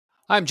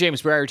I'm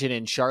James Brereton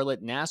in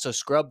Charlotte. NASA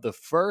scrubbed the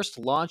first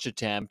launch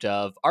attempt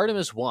of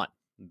Artemis-1,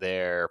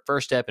 their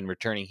first step in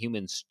returning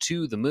humans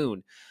to the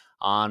moon,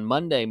 on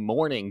Monday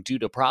morning due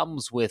to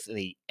problems with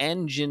the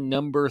engine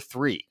number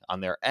 3 on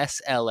their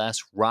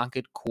SLS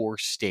rocket core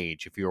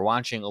stage. If you're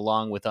watching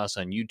along with us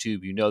on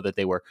YouTube, you know that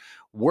they were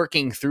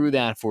working through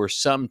that for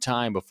some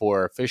time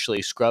before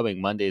officially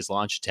scrubbing Monday's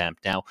launch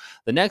attempt. Now,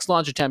 the next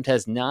launch attempt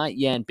has not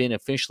yet been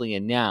officially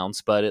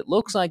announced, but it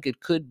looks like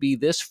it could be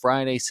this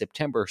Friday,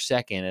 September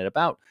 2nd at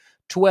about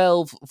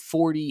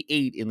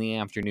 12:48 in the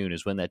afternoon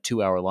is when that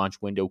 2-hour launch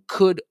window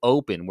could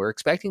open. We're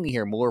expecting to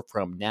hear more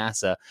from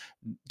NASA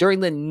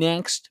during the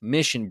next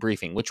mission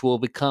briefing, which will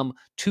become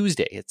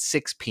Tuesday at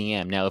 6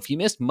 p.m. Now, if you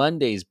missed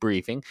Monday's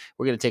briefing,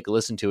 we're going to take a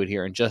listen to it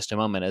here in just a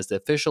moment as the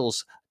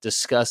officials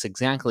discuss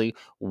exactly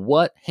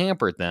what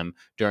hampered them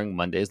during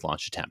Monday's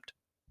launch attempt.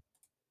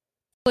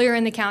 Earlier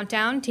in the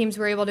countdown, teams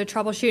were able to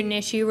troubleshoot an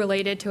issue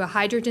related to a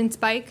hydrogen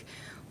spike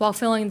while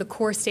filling the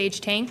core stage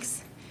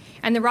tanks,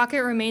 and the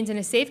rocket remains in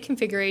a safe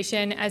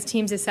configuration as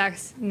teams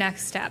assess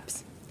next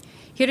steps.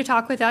 Here to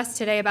talk with us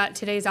today about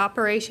today's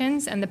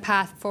operations and the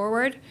path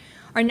forward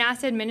are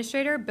NASA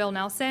Administrator Bill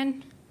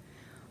Nelson,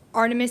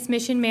 Artemis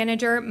Mission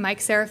Manager Mike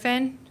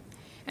Serafin,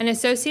 and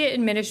Associate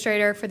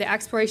Administrator for the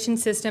Exploration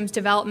Systems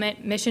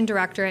Development Mission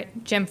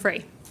Directorate Jim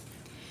Free.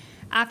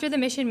 After the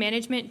mission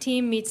management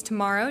team meets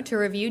tomorrow to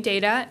review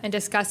data and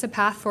discuss a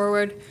path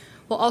forward,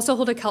 we'll also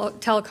hold a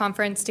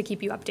teleconference to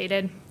keep you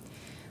updated.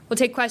 We'll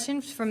take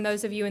questions from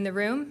those of you in the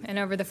room and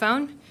over the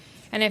phone.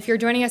 And if you're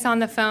joining us on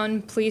the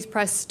phone, please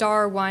press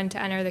 *1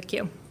 to enter the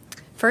queue.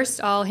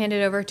 First, I'll hand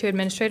it over to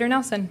Administrator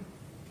Nelson.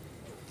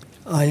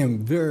 I am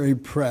very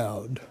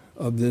proud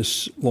of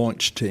this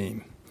launch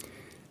team.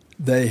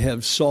 They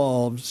have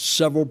solved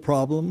several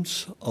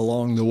problems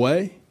along the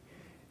way,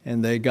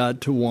 and they got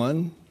to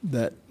one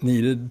that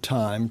needed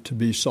time to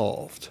be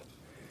solved.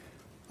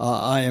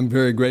 I am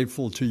very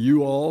grateful to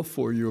you all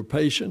for your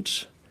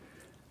patience.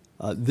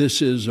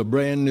 This is a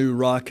brand new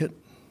rocket.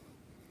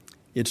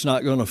 It's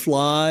not going to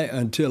fly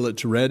until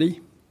it's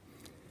ready.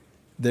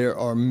 There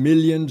are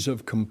millions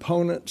of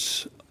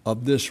components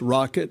of this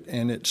rocket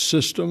and its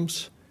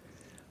systems,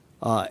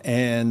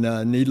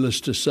 and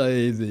needless to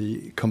say,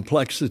 the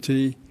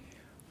complexity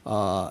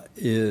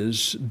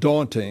is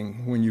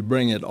daunting when you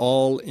bring it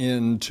all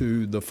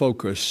into the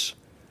focus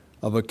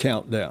of a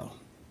countdown.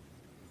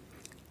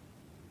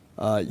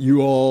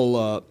 You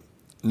all,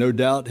 no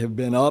doubt, have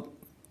been up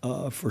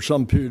for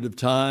some period of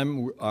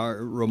time.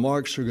 Our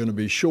remarks are going to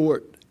be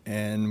short,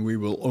 and we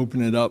will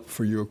open it up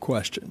for your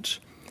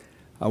questions.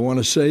 I want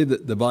to say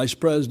that the Vice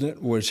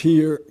President was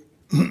here.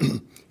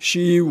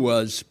 She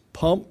was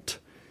pumped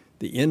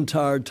the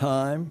entire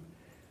time.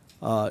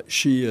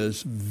 She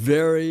is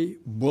very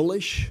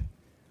bullish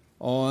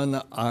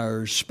on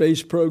our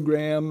space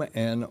program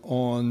and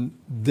on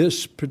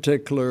this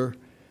particular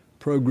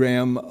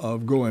program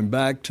of going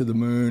back to the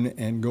moon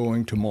and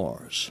going to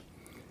Mars.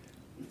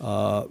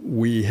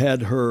 We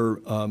had her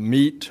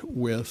meet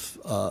with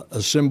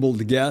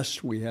assembled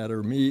guests. We had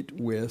her meet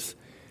with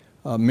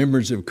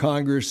members of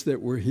Congress that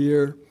were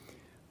here.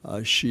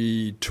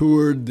 She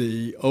toured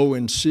the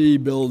O&C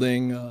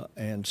building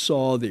and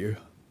saw the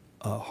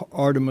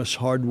Artemis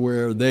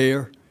hardware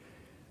there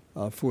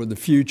for the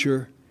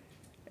future.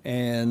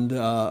 And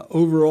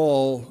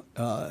overall,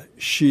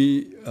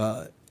 she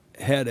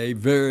had a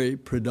very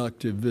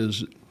productive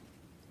visit.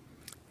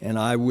 And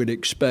I would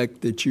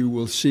expect that you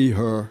will see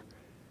her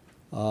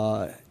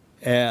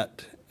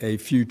at a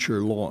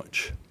future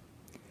launch.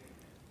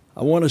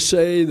 I want to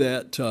say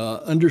that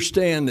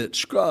understand that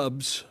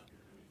scrubs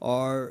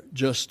are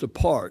just a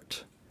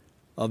part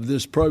of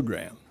this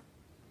program.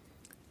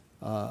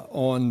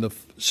 On the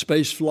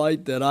space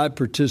flight that I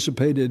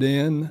participated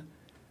in,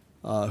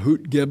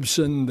 Hoot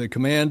Gibson, the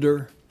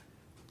commander,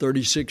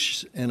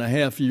 36 and a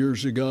half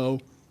years ago,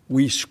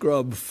 we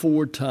scrubbed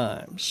 4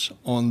 times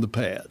on the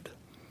pad.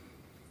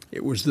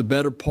 It was the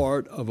better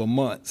part of a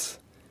month.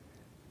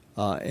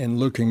 And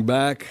looking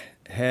back,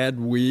 had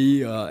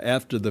we,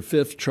 after the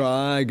 5th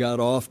try, got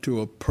off to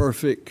a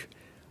perfect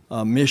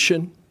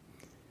mission,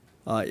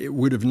 it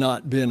would have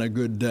not been a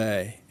good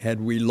day had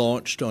we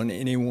launched on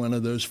any one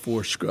of those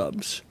 4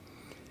 scrubs.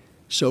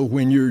 So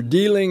when you're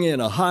dealing in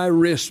a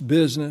high-risk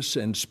business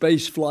and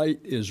space flight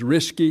is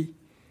risky,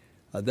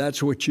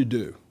 that's what you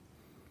do.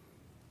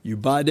 You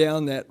buy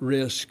down that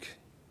risk,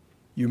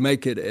 you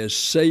make it as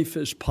safe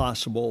as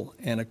possible,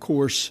 and of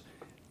course,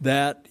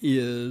 that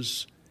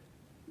is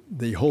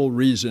the whole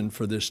reason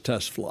for this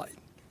test flight,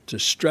 to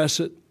stress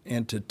it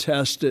and to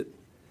test it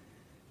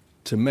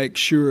to make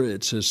sure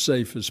it's as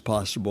safe as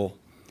possible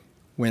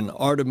when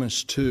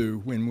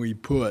Artemis-2, when we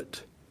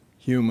put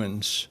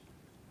humans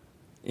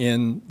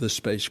in the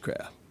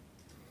spacecraft.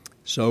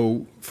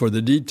 So for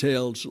the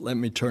details, let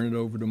me turn it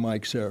over to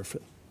Mike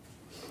Serafin.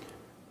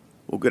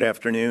 Well, good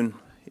afternoon.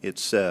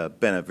 It's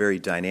been a very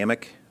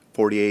dynamic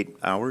 48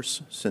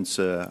 hours since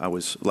I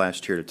was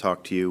last here to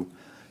talk to you.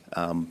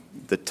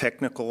 The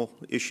technical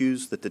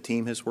issues that the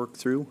team has worked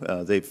through,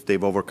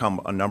 they've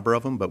overcome a number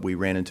of them, but we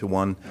ran into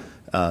one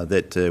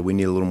that we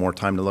need a little more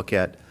time to look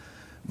at.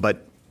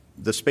 But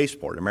the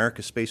spaceport,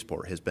 America's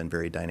spaceport, has been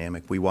very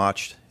dynamic. We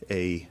watched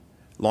a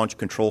launch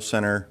control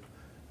center,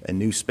 a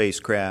new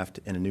spacecraft,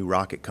 and a new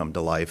rocket come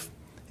to life.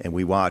 And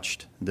we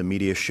watched the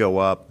media show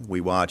up.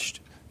 We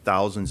watched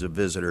thousands of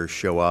visitors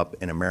show up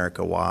in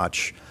America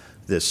watch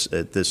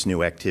this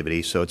new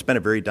activity. So it's been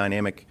a very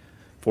dynamic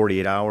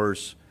 48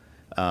 hours.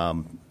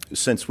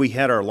 Since we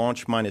had our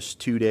Launch Minus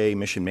 2-day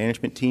mission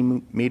management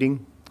team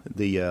meeting,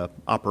 the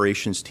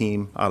operations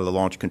team out of the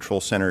Launch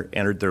Control Center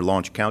entered their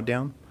launch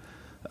countdown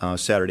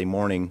Saturday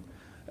morning.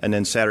 And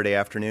then Saturday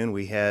afternoon,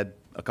 we had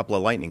a couple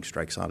of lightning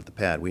strikes out at the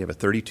pad. We have a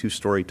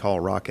 32-story tall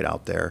rocket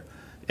out there,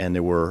 and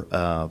there were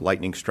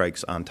lightning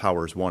strikes on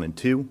towers 1 and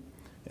 2.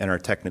 And our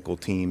technical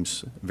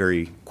teams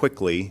very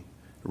quickly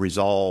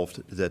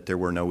resolved that there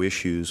were no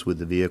issues with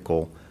the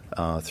vehicle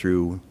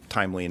through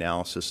timely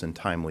analysis and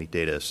timely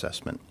data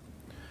assessment.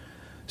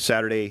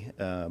 Saturday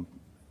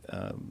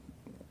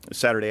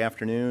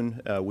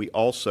afternoon, we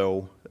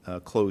also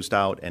closed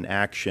out an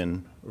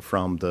action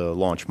from the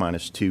Launch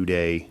Minus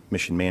 2-day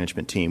mission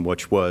management team,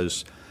 which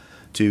was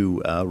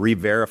to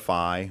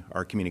re-verify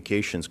our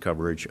communications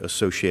coverage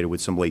associated with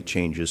some late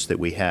changes that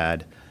we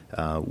had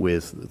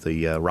with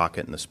the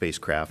rocket and the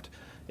spacecraft,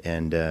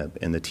 and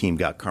the team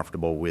got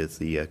comfortable with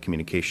the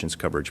communications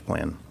coverage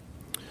plan.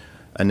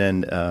 And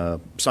then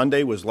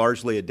Sunday was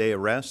largely a day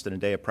of rest and a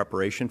day of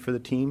preparation for the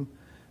team.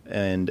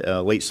 And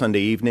late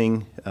Sunday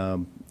evening,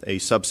 a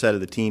subset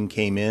of the team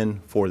came in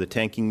for the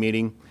tanking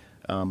meeting.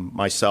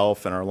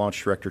 Myself and our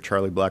launch director,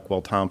 Charlie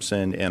Blackwell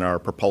Thompson, and our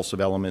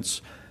propulsive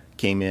elements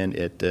came in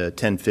at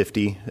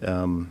 10:50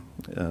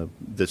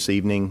 this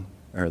evening,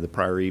 or the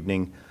prior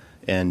evening,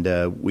 and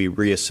we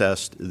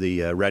reassessed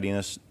the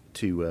readiness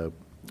to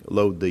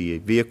load the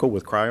vehicle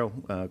with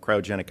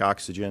cryogenic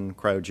oxygen,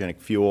 cryogenic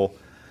fuel,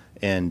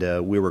 and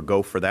we were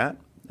go for that.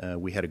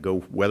 We had a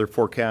go weather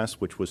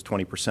forecast, which was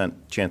 20%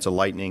 chance of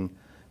lightning,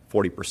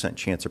 40%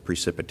 chance of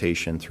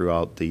precipitation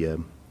throughout the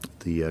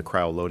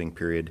cryo loading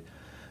period.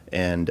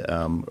 And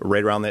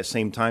right around that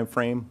same time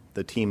frame,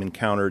 the team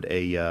encountered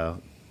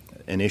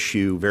an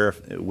issue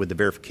with the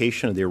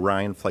verification of the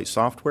Orion flight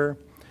software.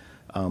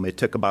 It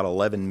took about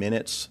 11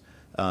 minutes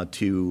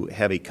to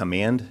have a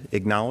command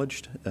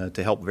acknowledged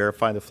to help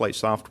verify the flight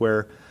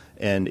software,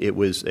 and it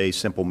was a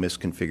simple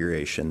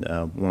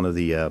misconfiguration. One of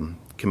the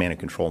command and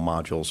control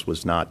modules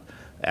was not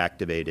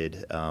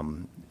activated,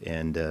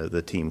 and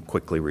the team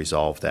quickly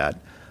resolved that.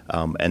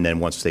 And then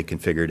once they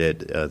configured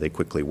it, they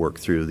quickly worked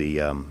through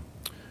the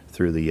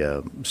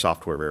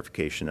software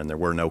verification, and there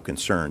were no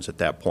concerns at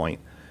that point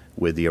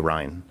with the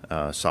Orion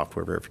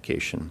software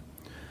verification.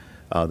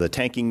 The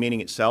tanking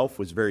meeting itself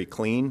was very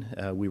clean.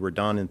 We were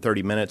done in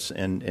 30 minutes,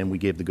 and we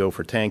gave the go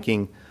for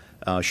tanking.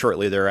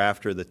 Shortly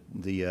thereafter,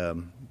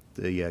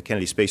 the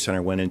Kennedy Space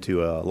Center went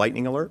into a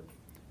lightning alert,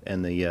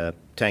 and the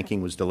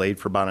tanking was delayed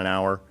for about an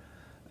hour.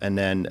 And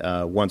then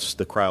once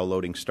the cryo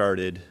loading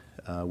started,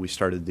 we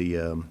started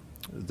the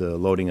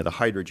loading of the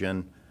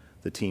hydrogen.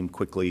 The team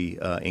quickly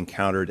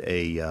encountered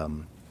a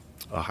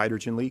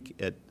hydrogen leak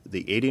at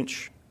the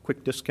 8-inch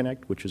quick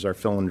disconnect, which is our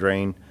fill and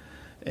drain,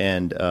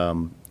 and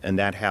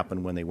that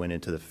happened when they went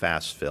into the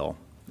fast fill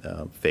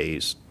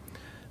phase.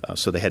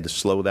 So they had to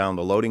slow down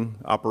the loading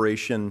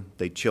operation.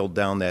 They chilled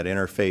down that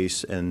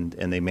interface, and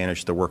they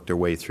managed to work their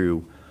way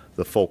through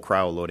the full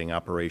cryo loading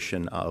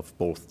operation of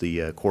both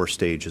the core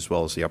stage as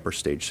well as the upper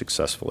stage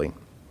successfully.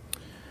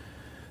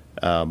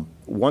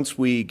 Once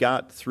we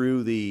got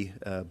through the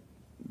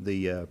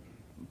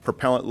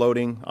propellant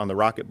loading on the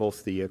rocket,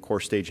 both the core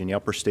stage and the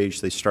upper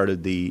stage, they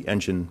started the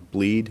engine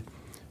bleed.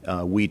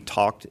 We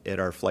talked at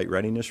our flight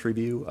readiness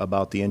review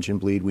about the engine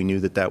bleed. We knew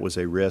that that was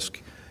a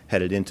risk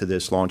headed into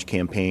this launch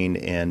campaign,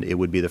 and it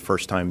would be the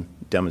first time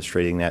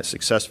demonstrating that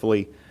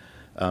successfully.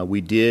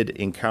 We did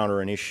encounter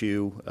an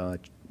issue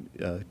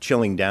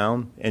chilling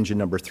down engine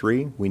number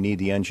 3. We need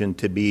the engine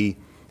to be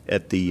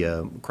at the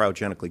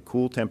cryogenically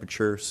cool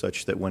temperature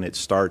such that when it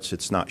starts,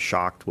 it's not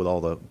shocked with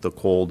all the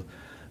cold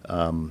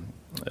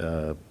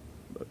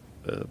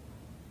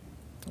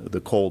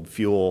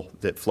fuel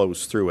that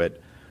flows through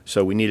it.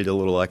 So we needed a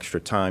little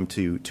extra time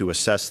to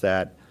assess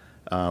that.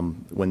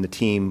 When the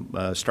team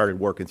started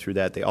working through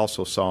that, they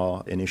also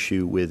saw an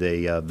issue with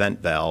a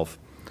vent valve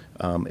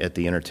at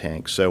the inner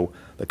tank. So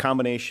the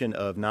combination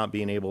of not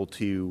being able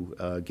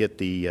to get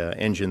the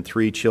engine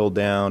 3 chilled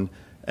down,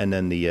 and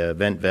then the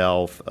vent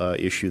valve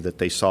issue that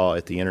they saw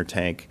at the inner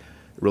tank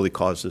really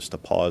caused us to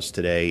pause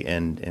today,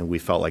 and we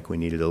felt like we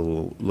needed a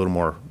little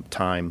more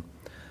time.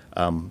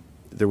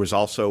 There was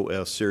also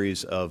a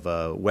series of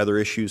weather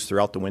issues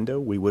throughout the window.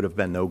 We would have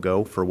been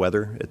no-go for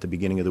weather at the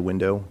beginning of the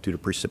window due to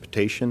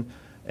precipitation,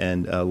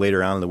 and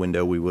later on in the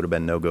window we would have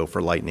been no-go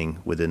for lightning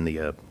within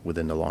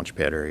the launch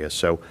pad area.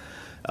 So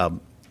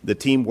the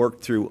team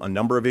worked through a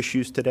number of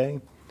issues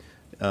today.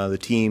 The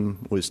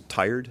team was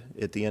tired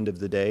at the end of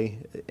the day,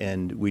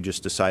 and we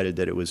just decided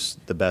that it was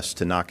the best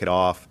to knock it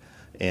off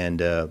and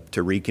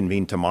to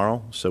reconvene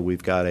tomorrow. So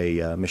we've got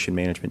a mission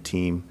management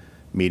team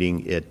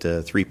meeting at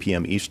 3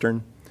 p.m.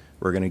 Eastern.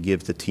 We're going to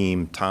give the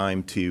team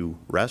time to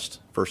rest,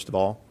 first of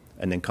all,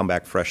 and then come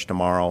back fresh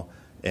tomorrow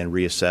and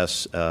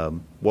reassess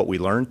what we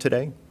learned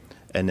today,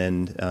 and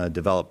then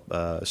develop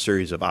a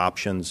series of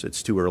options.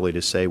 It's too early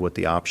to say what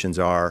the options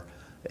are.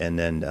 And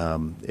then,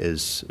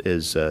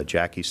 as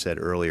Jackie said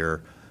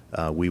earlier,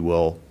 we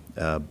will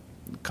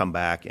come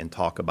back and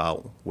talk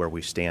about where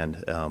we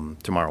stand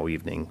tomorrow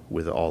evening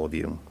with all of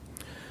you.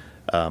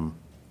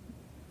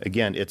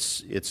 Again,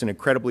 it's an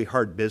incredibly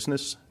hard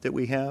business that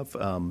we have.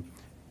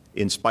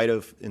 In spite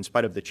of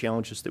the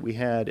challenges that we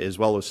had, as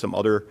well as some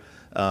other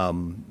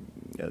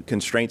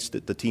constraints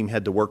that the team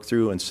had to work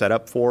through and set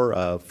up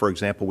for. For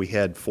example, we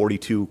had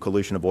 42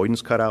 collision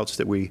avoidance cutouts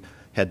that we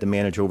had to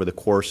manage over the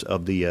course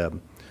of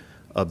the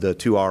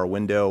 2-hour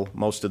window.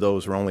 Most of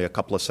those were only a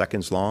couple of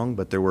seconds long,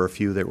 but there were a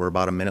few that were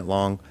about a minute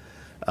long.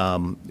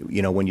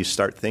 When you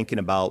start thinking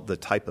about the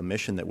type of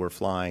mission that we're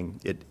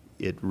flying,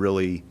 it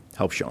really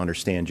helps you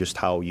understand just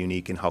how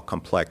unique and how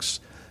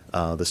complex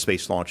the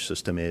Space Launch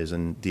System is,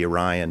 and the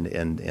Orion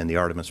and the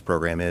Artemis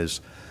program is.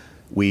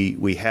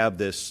 We have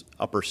this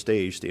upper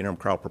stage, the interim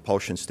cryo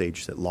propulsion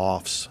stage, that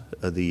lofts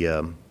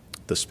the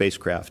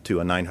spacecraft to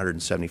a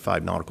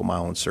 975 nautical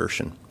mile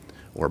insertion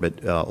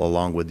orbit,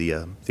 along with the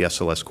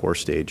SLS core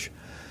stage.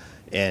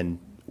 And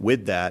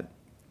with that,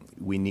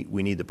 we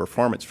need the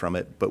performance from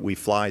it, but we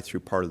fly through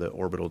part of the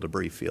orbital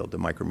debris field, the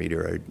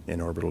micrometeoroid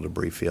and orbital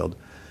debris field.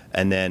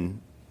 And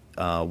then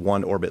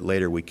one orbit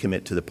later, we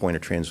commit to the point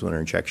of translunar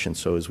injection.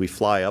 So as we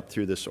fly up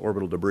through this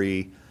orbital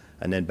debris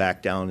and then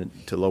back down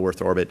to low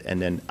Earth orbit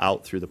and then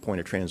out through the point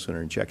of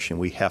translunar injection,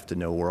 we have to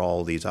know where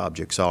all of these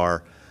objects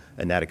are,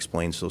 and that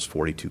explains those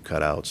 42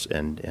 cutouts.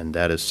 And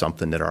that is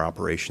something that our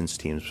operations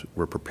teams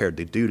were prepared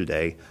to do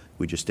today.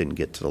 We just didn't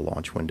get to the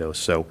launch window.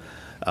 So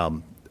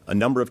a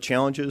number of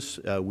challenges.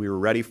 We were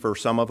ready for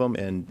some of them,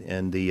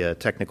 and the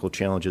technical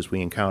challenges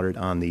we encountered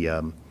on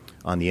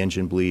the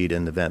engine bleed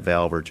and the vent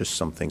valve are just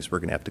some things we're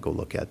going to have to go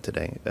look at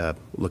today,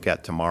 look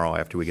at tomorrow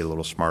after we get a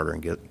little smarter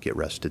and get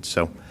rested.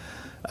 So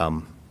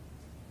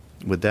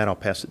with that, I'll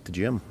pass it to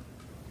Jim.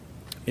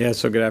 Yeah,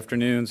 so good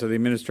afternoon. So the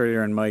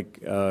administrator and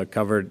Mike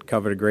covered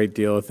a great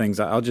deal of things.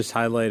 I'll just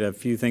highlight a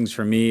few things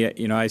for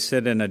me. I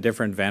sit in a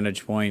different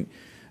vantage point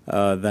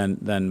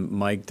than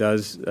Mike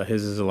does.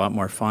 His is a lot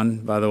more fun,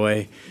 by the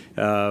way.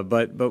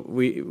 But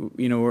we,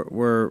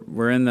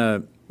 we're in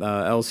the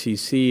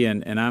LCC,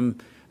 and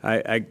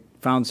I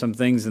found some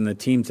things in the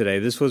team today.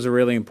 This was a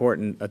really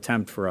important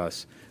attempt for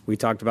us. We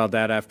talked about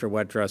that after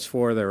Wet Dress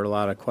 4. There were a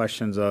lot of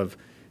questions of,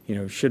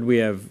 should we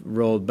have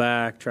rolled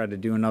back, tried to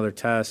do another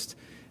test?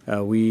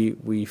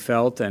 We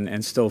felt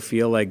and still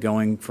feel like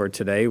going for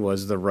today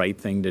was the right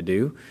thing to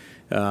do.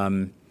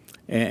 And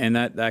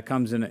that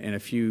comes in a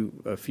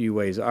few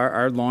ways.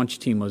 Our launch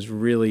team was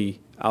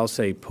really, I'll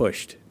say,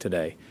 pushed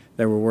today.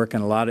 They were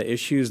working a lot of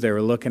issues. They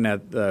were looking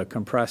at the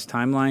compressed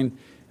timeline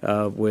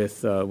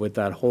with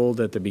that hold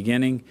at the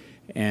beginning,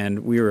 and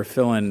we were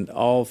filling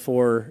all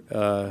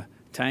 4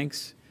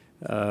 tanks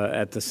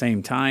at the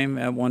same time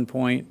at one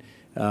point,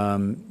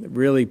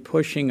 really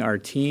pushing our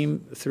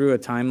team through a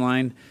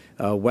timeline.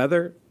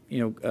 Weather,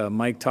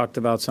 Mike talked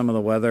about some of the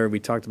weather. We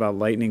talked about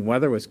lightning.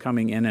 Weather was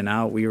coming in and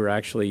out. We were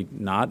actually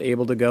not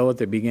able to go at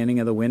the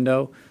beginning of the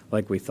window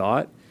like we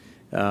thought.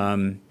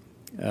 There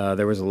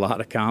was a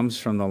lot of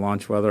comms from the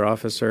launch weather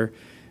officer.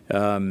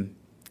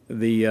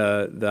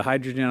 The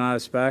hydrogen out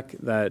of spec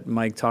that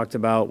Mike talked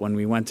about when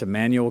we went to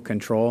manual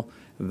control,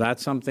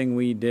 that's something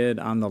we did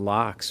on the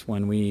locks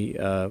when we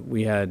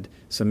had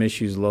some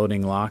issues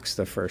loading locks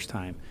the first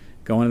time.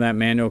 Going to that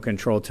manual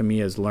control to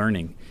me is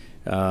learning.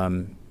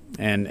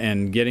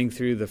 And getting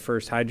through the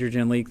first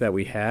hydrogen leak that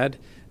we had,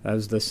 that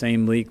was the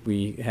same leak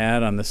we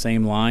had on the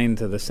same line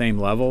to the same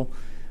level.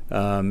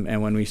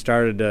 And when we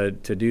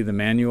started to do the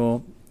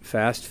manual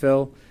fast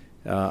fill,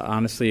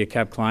 honestly, it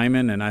kept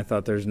climbing, and I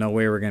thought there's no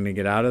way we're going to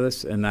get out of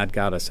this, and that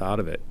got us out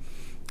of it.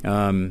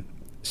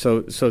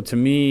 So to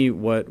me,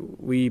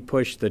 what we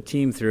pushed the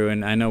team through,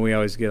 and I know we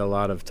always get a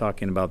lot of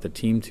talking about the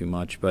team too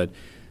much, but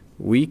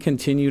we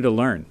continue to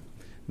learn.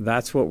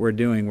 That's what we're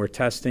doing. We're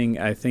testing,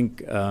 I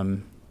think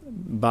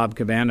Bob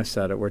Cabana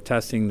said it, we're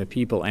testing the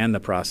people and the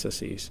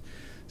processes.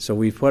 So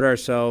we've put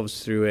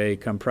ourselves through a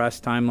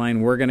compressed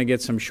timeline. We're going to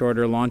get some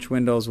shorter launch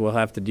windows we'll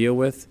have to deal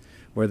with,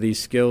 where these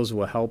skills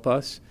will help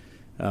us.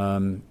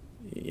 I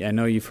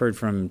know you've heard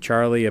from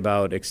Charlie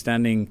about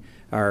extending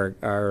our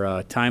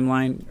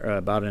timeline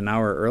about an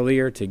hour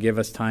earlier to give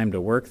us time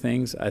to work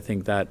things. I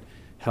think that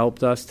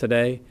helped us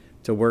today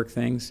to work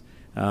things.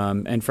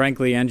 And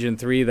frankly, Engine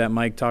 3 that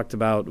Mike talked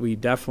about, we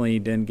definitely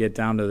didn't get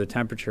down to the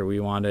temperature we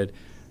wanted,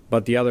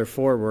 but the other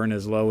 4 weren't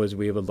as low as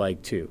we would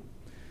like to.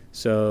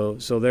 So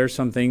there's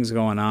some things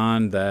going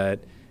on that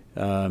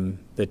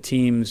the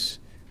team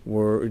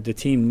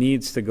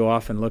needs to go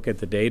off and look at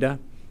the data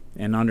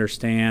and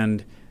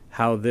understand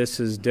how this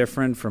is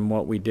different from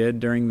what we did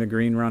during the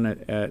green run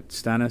at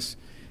Stennis,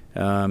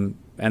 and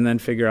then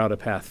figure out a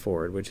path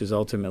forward, which is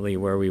ultimately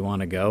where we want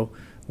to go.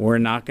 we're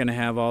not going to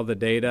have all the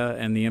data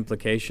and the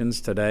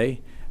implications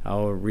today.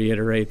 I'll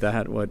reiterate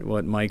that,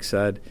 what Mike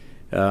said.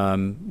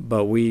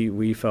 But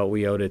we felt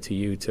we owed it to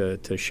you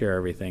to share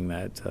everything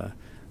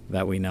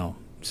that we know.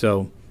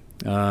 So,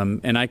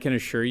 and I can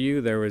assure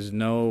you there was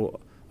no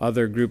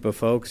other group of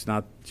folks,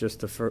 not just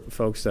the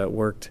folks that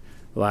worked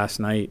last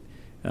night,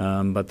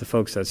 but the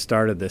folks that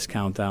started this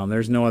countdown.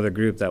 There's no other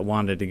group that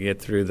wanted to get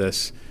through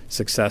this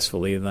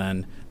successfully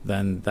than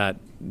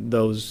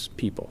those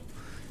people.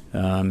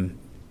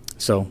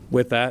 So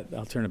with that,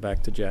 I'll turn it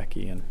back to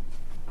Jackie. And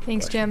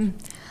thanks, Jim.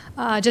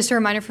 Just a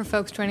reminder for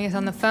folks joining us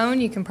on the phone,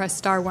 you can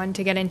press *1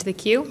 to get into the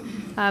queue.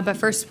 But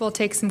first, we'll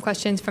take some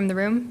questions from the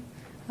room.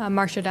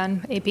 Marcia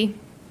Dunn, AP.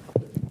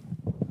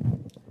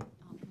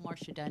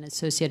 Marcia Dunn,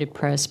 Associated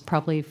Press,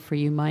 probably for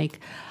you, Mike,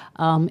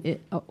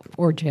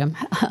 or Jim.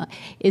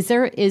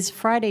 Is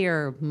Friday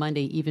or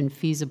Monday even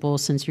feasible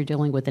since you're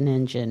dealing with an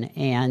engine?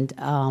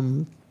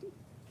 And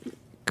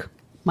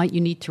might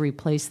you need to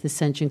replace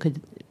this engine?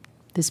 Could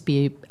this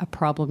be a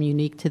problem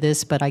unique to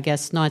this? But I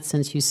guess not,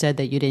 since you said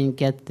that you didn't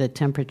get the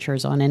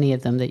temperatures on any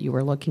of them that you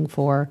were looking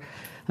for.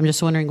 I'm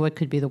just wondering what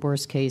could be the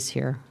worst case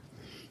here.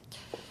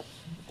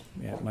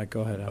 Yeah, Mike,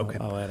 go ahead.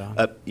 I'll add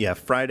on. Yeah,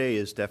 Friday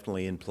is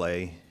definitely in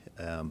play.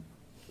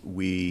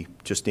 We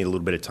just need a little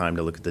bit of time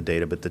to look at the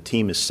data, but the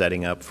team is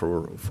setting up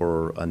for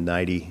a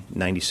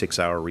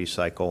 96-hour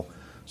recycle.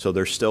 So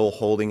they're still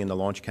holding in the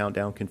launch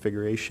countdown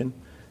configuration,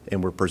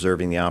 and we're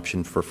preserving the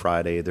option for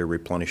Friday. They're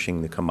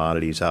replenishing the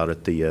commodities out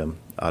at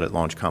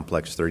Launch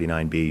Complex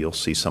 39B. You'll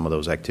see some of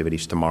those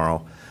activities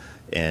tomorrow.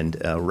 And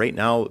right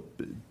now,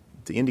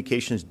 the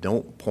indications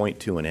don't point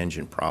to an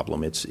engine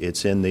problem.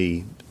 It's in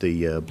the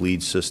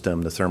bleed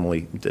system, the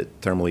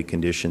thermally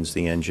conditions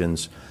the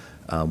engines.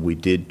 We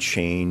did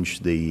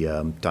change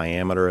the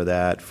diameter of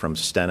that from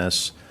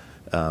Stennis,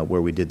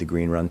 where we did the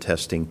green run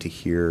testing, to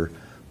here,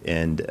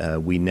 and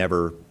we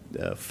never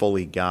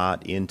fully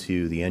got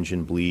into the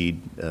engine bleed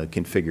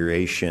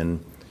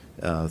configuration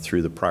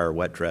through the prior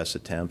wet dress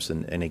attempts.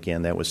 And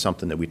again, that was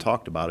something that we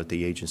talked about at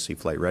the agency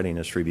flight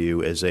readiness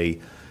review as a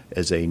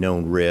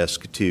known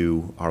risk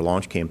to our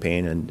launch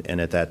campaign. And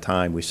at that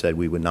time, we said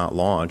we would not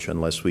launch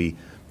unless we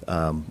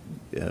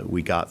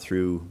got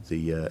through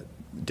the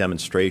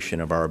demonstration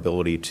of our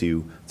ability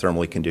to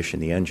thermally condition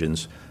the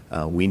engines.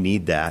 We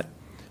need that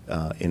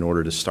in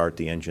order to start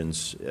the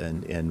engines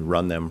and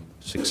run them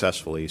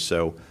successfully.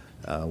 So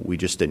we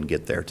just didn't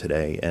get there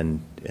today.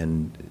 And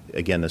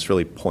again, this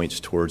really points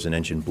towards an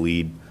engine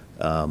bleed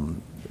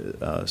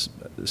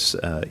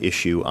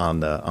issue on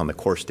the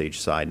core stage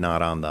side,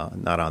 not on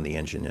the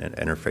engine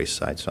interface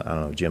side. So I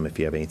don't know, Jim, if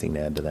you have anything to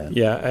add to that.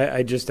 Yeah,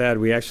 I just add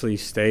we actually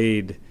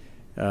stayed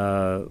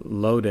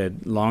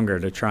loaded longer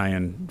to try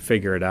and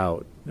figure it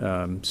out,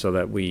 so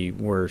that we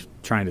were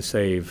trying to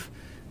save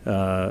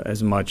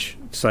as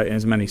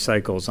many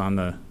cycles on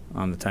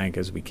the tank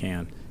as we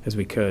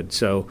could.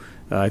 So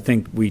I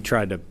think we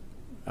tried to,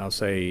 I'll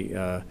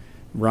say,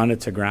 run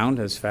it to ground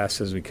as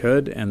fast as we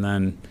could, and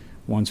then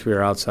once we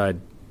were outside,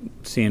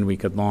 seeing we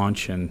could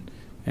launch and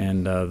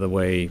the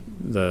way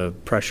the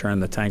pressure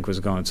in the tank was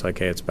going, it's like,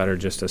 hey, it's better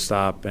just to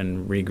stop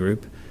and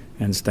regroup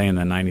and stay in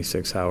the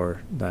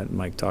 96-hour that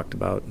Mike talked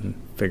about and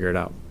figure it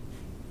out.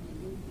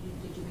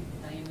 Did you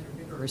make the diameter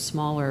bigger or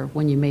smaller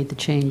when you made the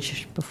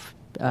change?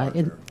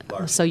 Larger.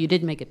 So you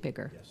did make it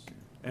bigger. Yes.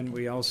 And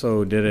we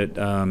also did it,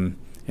 and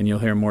you'll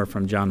hear more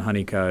from John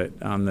Honeycutt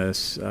on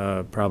this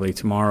probably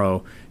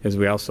tomorrow, is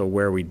we also,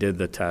 where we did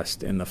the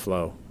test in the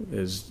flow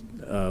is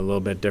a little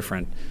bit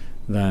different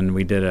than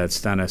we did at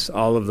Stennis.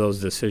 All of those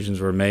decisions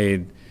were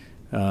made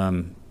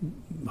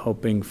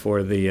hoping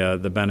for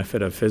the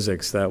benefit of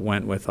physics that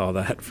went with all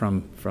that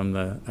from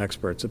the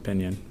expert's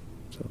opinion.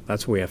 So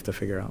that's what we have to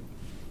figure out.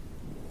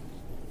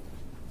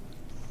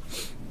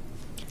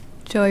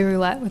 Joey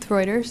Roulette with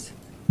Reuters.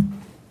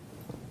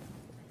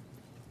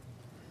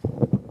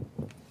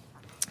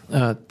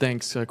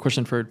 Thanks. A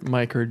question for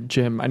Mike or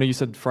Jim. I know you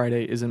said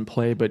Friday is in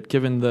play, but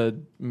given the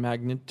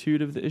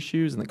magnitude of the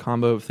issues and the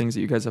combo of things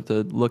that you guys have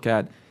to look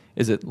at,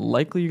 is it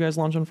likely you guys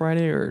launch on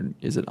Friday, or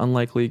is it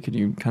unlikely? Could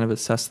you kind of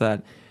assess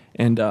that?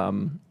 And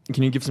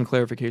can you give some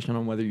clarification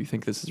on whether you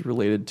think this is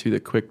related to the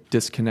quick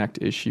disconnect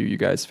issue you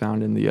guys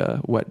found in the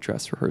wet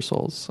dress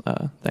rehearsals?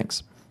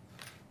 Thanks.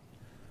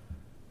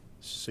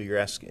 So you're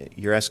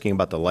asking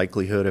about the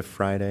likelihood of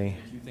Friday?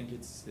 Do you think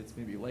it's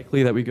maybe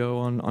likely that we go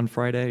on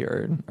Friday,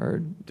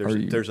 or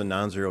there's a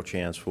non-zero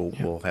chance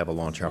we'll have a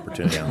launch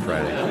opportunity on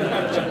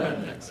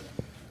Friday.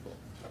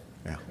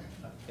 Yeah,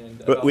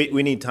 but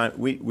we need time.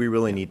 We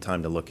really need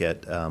time to look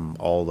at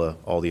all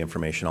the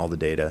information, all the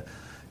data,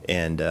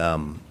 and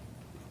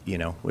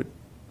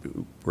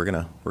we're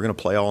gonna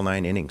play all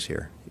 9 innings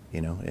here,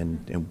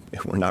 and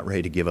we're not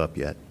ready to give up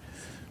yet.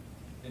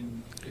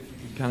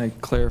 Kind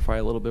of clarify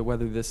a little bit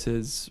whether this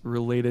is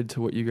related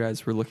to what you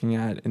guys were looking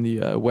at in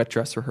the wet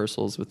dress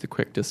rehearsals with the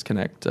quick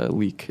disconnect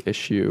leak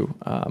issue.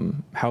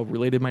 How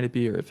related might it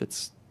be, or if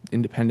it's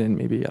independent,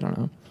 maybe, I don't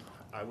know.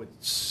 I would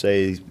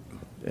say,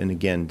 and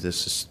again,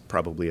 this is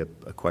probably a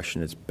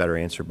question that's better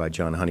answered by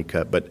John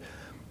Honeycutt, but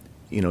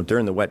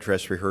during the wet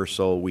dress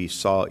rehearsal, we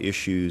saw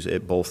issues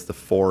at both the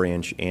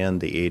 4-inch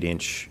and the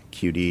 8-inch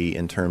QD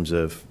in terms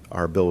of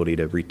our ability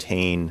to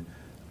retain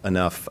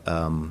enough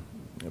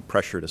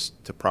pressure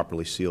to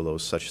properly seal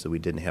those such that we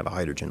didn't have a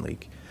hydrogen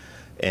leak.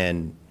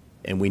 And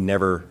we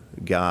never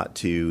got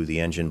to the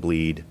engine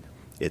bleed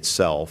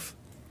itself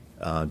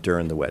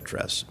during the wet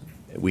dress.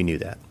 We knew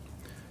that.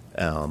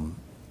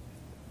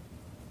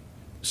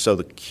 So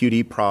the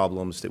QD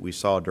problems that we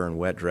saw during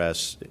wet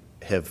dress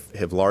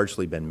have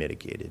largely been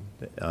mitigated.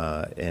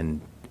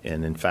 And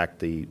in fact,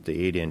 the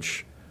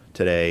 8-inch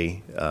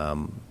today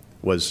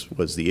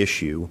was the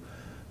issue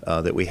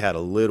that we had a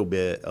little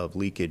bit of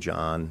leakage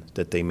on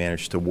that they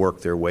managed to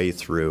work their way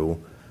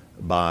through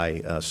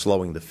by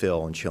slowing the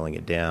fill and chilling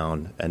it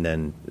down, and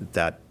then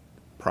that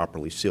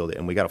properly sealed it,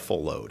 and we got a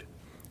full load.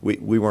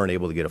 We weren't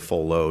able to get a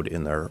full load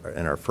in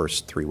our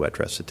first 3 wet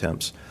dress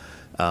attempts.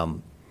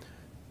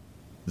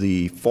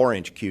 The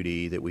 4-inch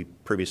QD that we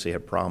previously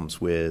had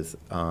problems with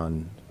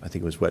on, I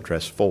think it was wet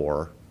dress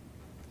 4,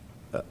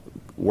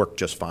 worked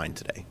just fine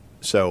today.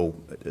 So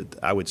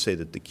I would say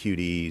that the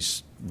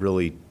QDs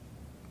really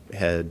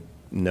had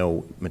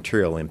no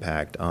material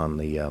impact on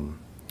the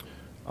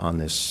on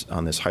this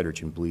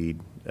hydrogen bleed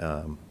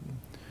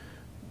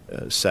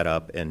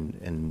setup.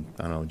 And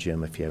I don't know,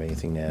 Jim, if you have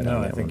anything to add on that.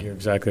 No, I think you're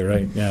exactly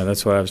right. Yeah,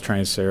 that's what I was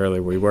trying to say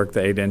earlier. We worked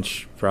the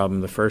 8-inch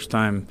problem the first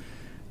time.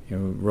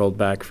 Rolled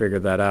back,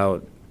 figured that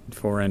out.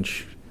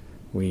 4-inch,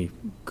 we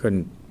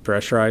couldn't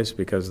pressurize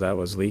because that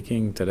was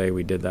leaking. Today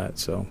we did that,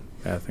 so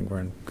yeah, I think we're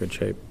in good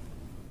shape.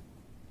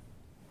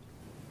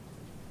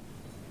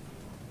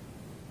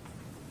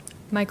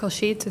 Michael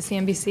Sheets with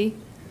CNBC.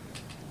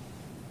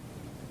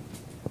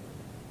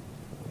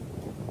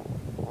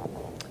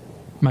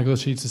 Michael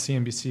Sheets of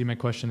CNBC. My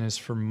question is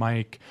for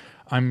Mike.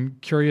 I'm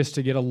curious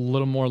to get a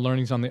little more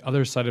learnings on the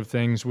other side of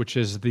things, which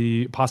is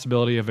the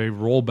possibility of a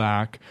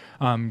rollback.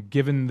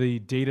 Given the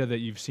data that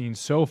you've seen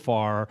so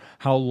far,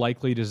 how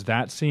likely does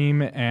that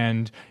seem?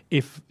 And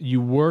if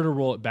you were to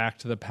roll it back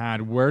to the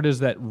pad, where does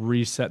that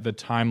reset the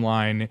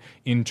timeline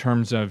in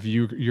terms of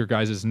your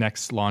guys'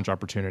 next launch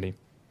opportunity?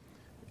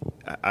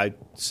 I'd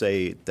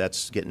say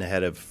that's getting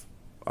ahead of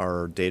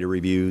our data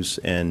reviews,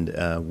 and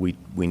we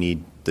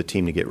need the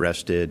team to get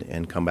rested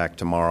and come back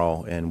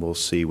tomorrow, and we'll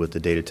see what the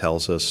data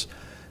tells us.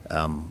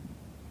 I'll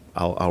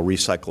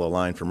recycle a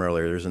line from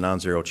earlier. There's a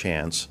non-zero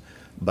chance,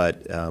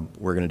 but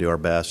we're going to do our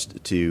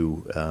best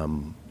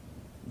to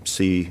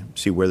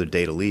see where the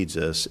data leads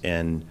us,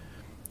 and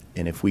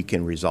if we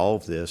can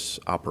resolve this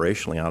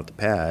operationally out at the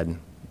pad,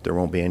 there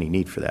won't be any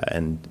need for that.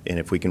 And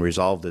if we can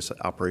resolve this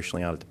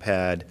operationally out at the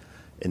pad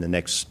in the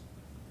next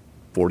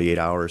 48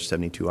 hours,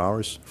 72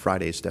 hours,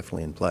 Friday is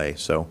definitely in play.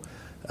 So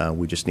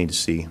we just need to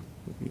see.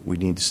 We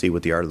need to see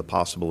what the art of the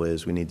possible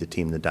is. We need the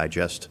team to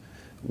digest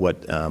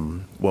what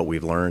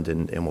we've learned,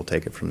 and we'll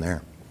take it from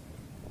there.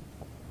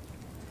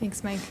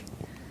 Thanks, Mike.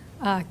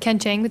 Ken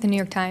Chang with the New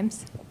York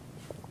Times.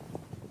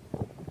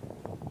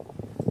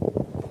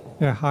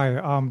 Yeah,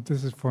 hi.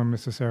 This is for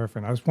Mr.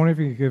 Serafin. I was wondering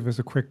if you could give us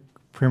a quick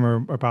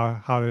primer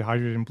about how the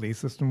hydrogen bleed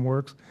system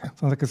works.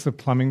 Sounds like it's the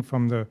plumbing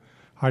from the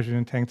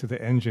hydrogen tank to the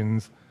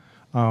engines.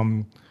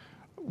 What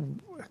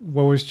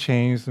was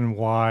changed and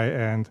why?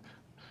 And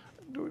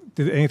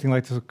did anything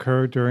like this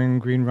occur during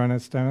Green Run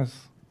at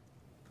Stennis?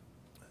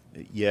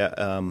 Yeah,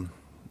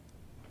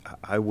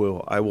 I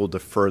will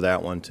defer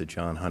that one to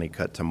John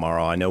Honeycutt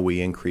tomorrow. I know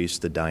we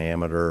increased the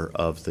diameter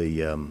of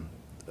the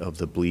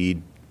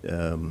bleed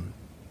that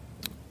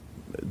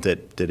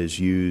is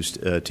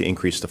used to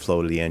increase the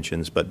flow to the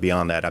engines, but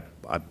beyond that,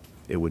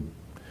 it would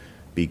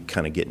be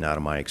kind of getting out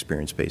of my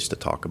experience base to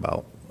talk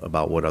about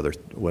what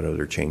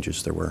other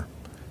changes there were.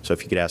 So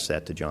if you could ask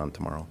that to John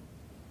tomorrow.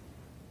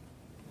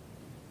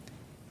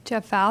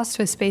 Jeff Faust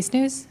with Space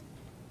News.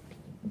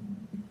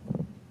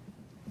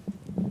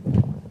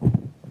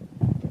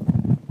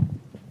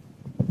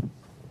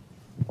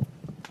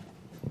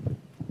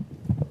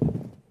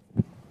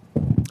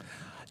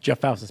 Jeff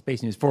Faust of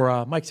Space News.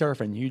 For Mike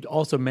Serafin, you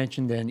also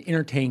mentioned an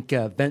intertank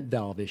vent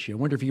valve issue. I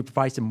wonder if you could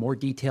provide some more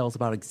details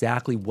about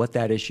exactly what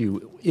that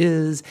issue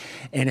is,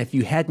 and if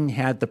you hadn't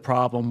had the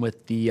problem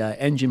with the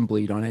engine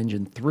bleed on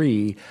engine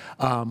 3,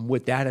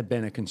 would that have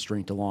been a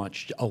constraint to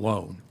launch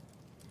alone?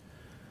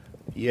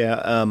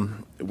 Yeah,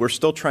 we're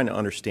still trying to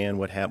understand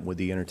what happened with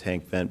the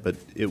intertank vent, but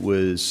it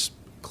was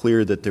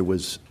clear that there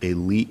was a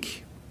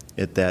leak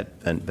at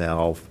that vent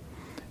valve,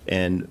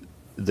 and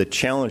the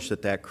challenge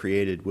that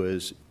created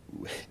was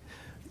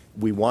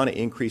we want to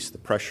increase the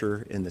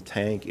pressure in the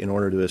tank in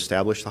order to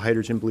establish the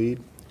hydrogen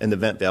bleed, and the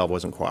vent valve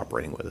wasn't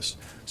cooperating with us.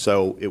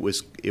 So it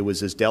was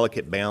this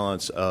delicate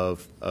balance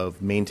of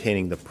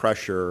maintaining the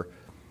pressure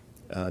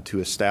to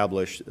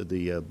establish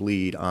the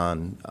bleed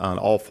on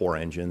all 4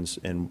 engines,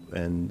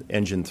 and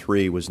engine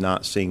 3 was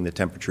not seeing the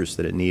temperatures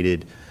that it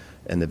needed,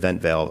 and the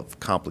vent valve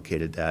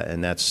complicated that,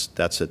 and that's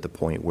at the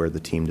point where the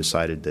team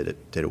decided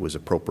that it was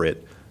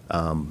appropriate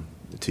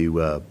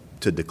to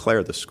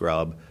declare the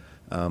scrub.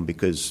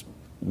 Because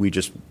we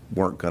just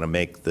weren't going to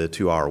make the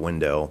 2-hour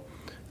window.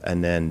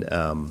 And then,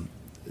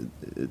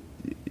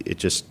 it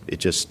just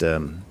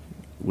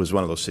was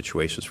one of those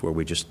situations where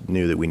we just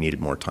knew that we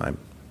needed more time.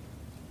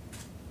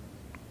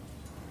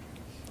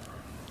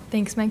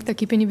 Thanks, Mike. They're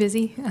keeping you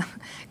busy.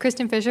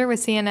 Kristen Fisher with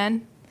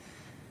CNN.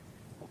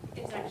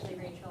 It's actually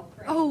Rachel.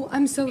 Oh,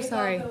 I'm so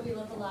sorry.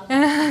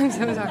 I'm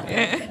so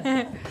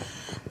sorry.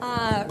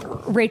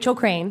 Rachel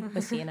Crane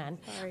with CNN.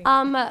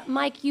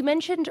 Mike, you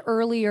mentioned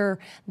earlier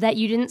that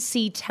you didn't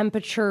see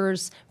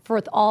temperatures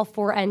for all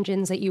 4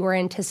 engines that you were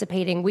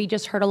anticipating. We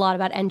just heard a lot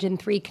about engine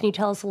 3. Can you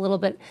tell us a little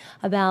bit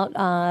about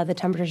the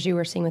temperatures you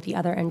were seeing with the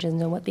other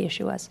engines and what the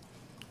issue was?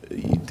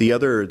 The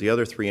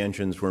other 3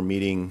 engines were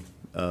meeting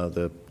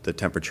the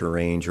temperature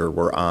range, or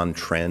were on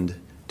trend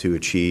to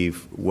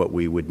achieve what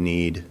we would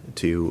need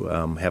to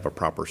have a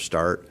proper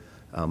start.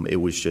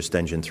 It was just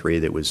engine 3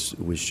 that was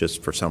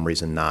just for some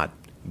reason not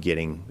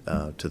getting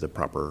to the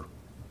proper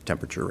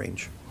temperature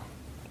range.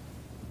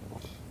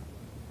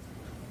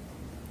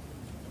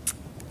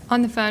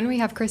 On the phone, we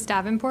have Chris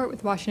Davenport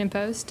with Washington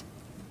Post.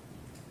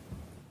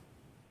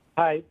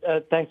 Hi,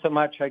 thanks so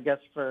much. I guess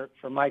for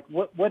Mike,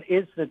 what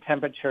is the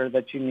temperature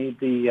that you need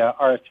the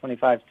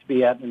RS-25 to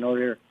be at in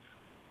order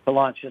to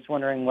launch? Just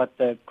wondering what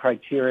the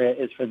criteria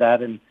is for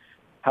that and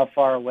how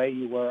far away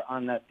you were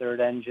on that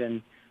 3rd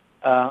engine.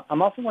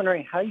 I'm also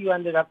wondering how you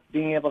ended up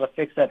being able to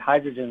fix that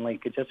hydrogen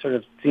leak. It just sort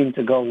of seemed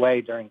to go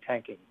away during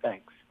tanking.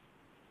 Thanks.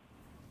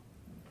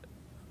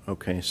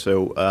 Okay,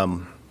 so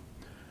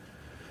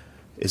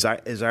as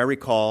I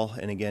recall,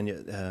 and again,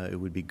 it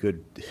would be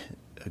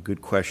a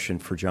good question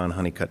for John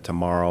Honeycutt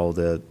tomorrow.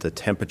 The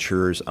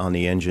temperatures on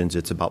the engines,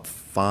 it's about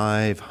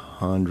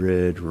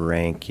 500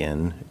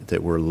 Rankine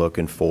that we're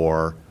looking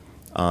for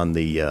on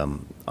the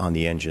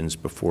engines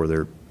before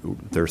they're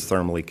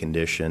thermally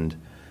conditioned.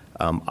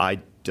 I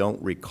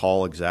don't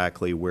recall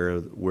exactly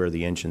where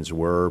the engines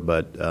were,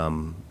 but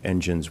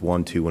engines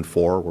 1, 2, and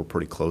 4 were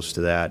pretty close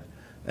to that,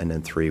 and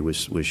then 3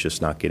 was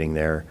just not getting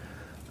there.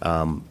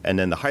 And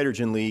then the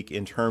hydrogen leak,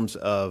 in terms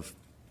of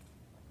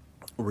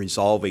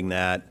resolving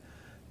that,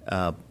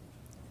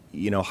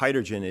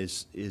 hydrogen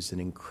is an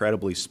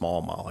incredibly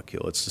small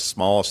molecule. It's the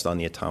smallest on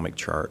the atomic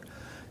chart,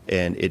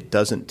 and it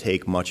doesn't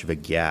take much of a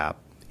gap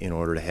in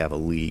order to have a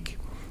leak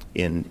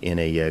in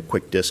a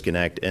quick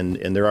disconnect. And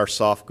there are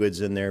soft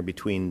goods in there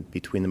between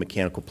the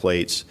mechanical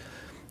plates,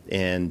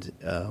 and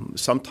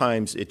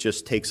sometimes it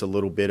just takes a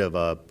little bit of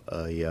a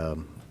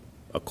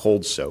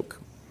cold soak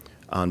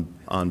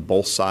on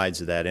both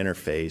sides of that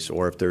interface,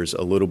 or if there's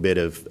a little bit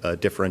of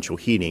differential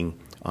heating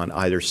on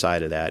either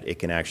side of that, it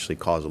can actually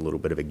cause a little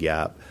bit of a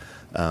gap.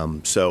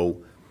 So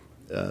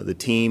the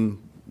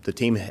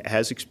team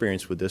has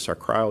experience with this. Our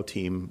cryo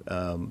team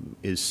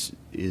is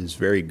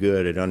very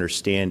good at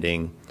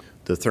understanding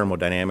the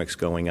thermodynamics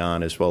going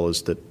on, as well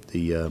as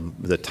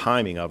the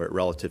timing of it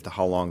relative to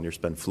how long there's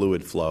been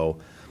fluid flow,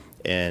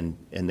 and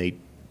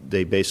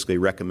they basically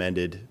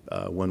recommended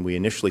when we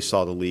initially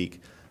saw the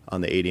leak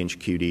on the 8-inch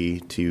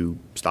QD to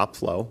stop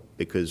flow,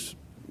 because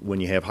when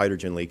you have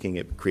hydrogen leaking,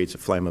 it creates a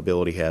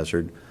flammability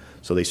hazard.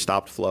 So they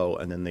stopped flow,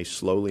 and then they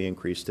slowly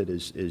increased it,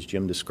 as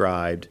Jim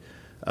described,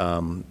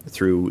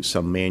 through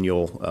some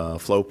manual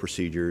flow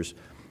procedures,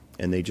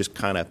 and they just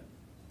kind of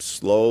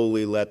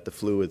slowly let the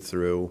fluid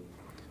through,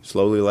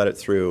 slowly let it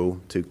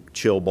through to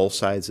chill both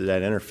sides of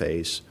that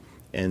interface.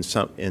 And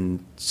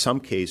in some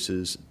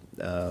cases,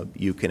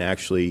 you can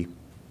actually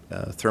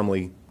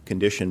thermally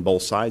condition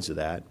both sides of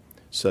that,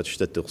 such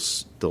that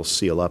they'll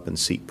seal up and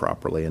seat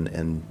properly,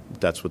 and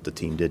that's what the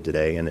team did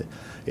today. And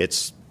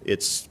it's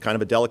kind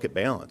of a delicate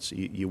balance.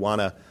 You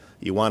want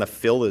to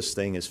fill this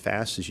thing as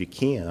fast as you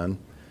can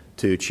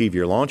to achieve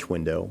your launch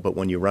window, but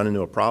when you run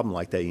into a problem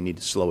like that, you need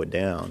to slow it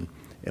down.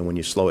 And when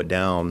you slow it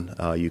down,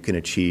 you can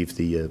achieve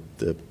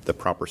the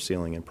proper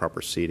sealing and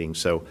proper seating.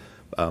 So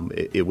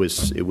it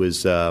was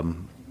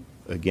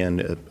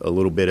again a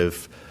little bit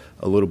of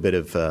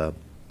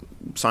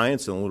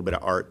science and a little bit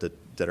of art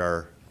that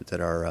our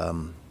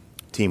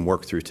team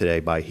worked through today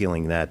by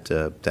healing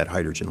that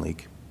hydrogen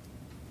leak.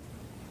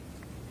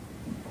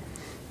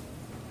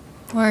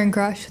 Lauren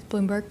Grush with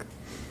Bloomberg.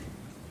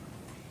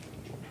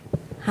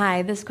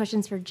 Hi, this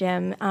question's for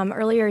Jim.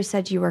 Earlier you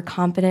said you were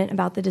confident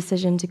about the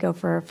decision to go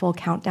for a full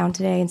countdown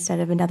today instead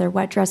of another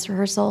wet dress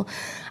rehearsal.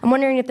 I'm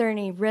wondering if there are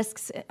any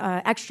risks,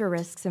 extra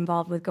risks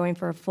involved with going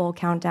for a full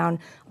countdown,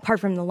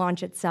 apart from the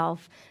launch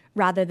itself,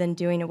 rather than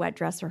doing a wet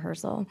dress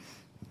rehearsal.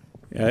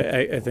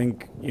 I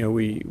think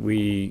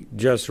we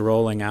just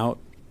rolling out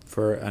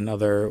for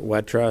another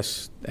wet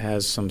dress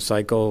has some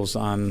cycles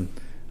on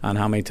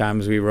how many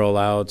times we roll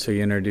out, so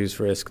you introduce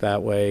risk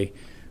that way.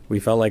 We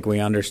felt like we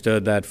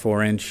understood that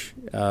 4-inch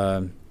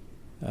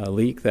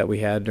leak that we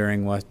had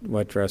during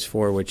wet dress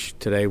 4, which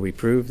today we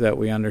proved that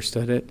we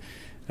understood it.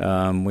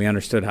 We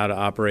understood how to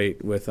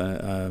operate with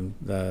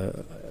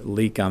the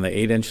leak on the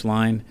 8-inch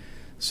line.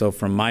 So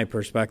from my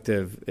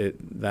perspective,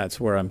 that's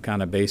where I'm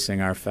kind of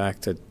basing our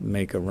fact to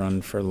make a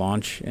run for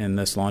launch in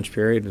this launch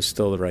period was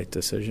still the right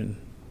decision.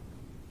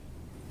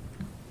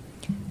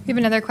 We have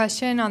another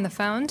question on the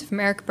phone from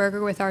Eric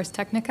Berger with Ars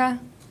Technica.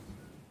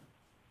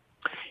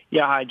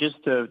 Yeah, hi.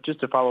 Just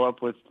to follow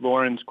up with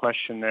Lauren's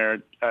question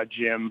there,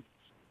 Jim.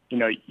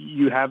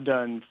 You have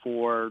done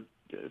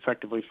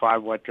effectively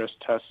 5 wet dress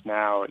tests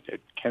now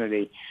at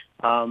Kennedy,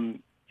 and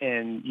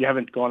you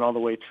haven't gone all the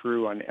way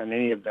through on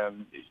any of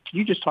them. Can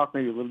you just talk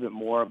maybe a little bit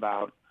more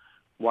about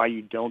why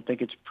you don't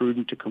think it's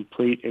prudent to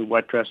complete a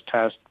wet dress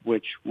test,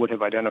 which would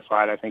have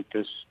identified, I think,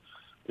 this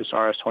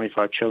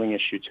RS-25 chilling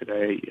issue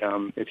today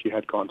if you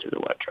had gone through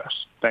the wet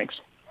dress? Thanks.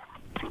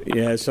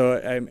 Yeah, so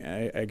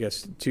I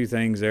guess 2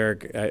 things,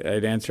 Eric.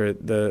 I'd answer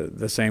it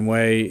the same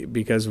way,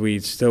 because we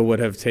still would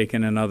have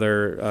taken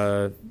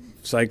another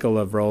cycle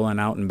of rolling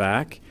out and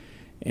back,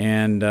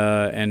 and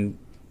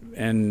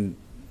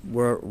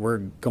we're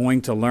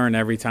going to learn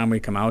every time we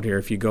come out here.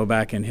 If you go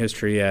back in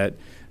history at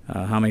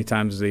how many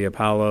times the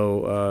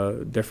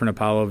different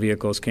Apollo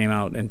vehicles came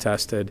out and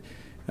tested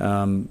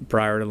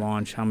prior to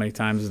launch, how many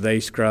times they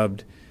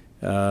scrubbed.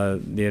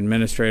 The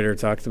administrator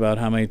talked about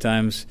how many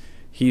times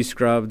he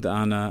scrubbed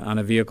on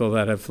a vehicle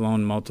that had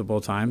flown multiple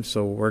times.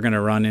 So we're going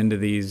to run into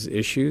these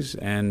issues,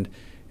 and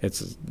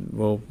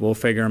we'll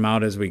figure them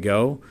out as we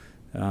go.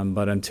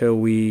 But until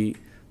we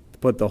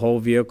put the whole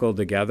vehicle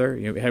together,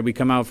 had we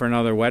come out for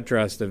another wet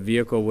dress, the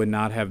vehicle would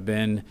not have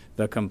been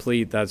the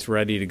complete that's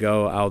ready to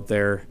go out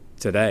there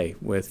today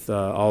with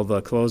all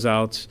the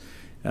closeouts,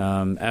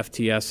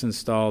 FTS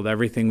installed,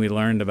 everything we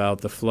learned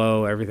about the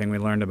flow, everything we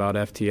learned about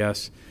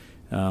FTS,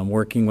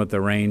 working with the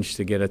range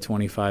to get a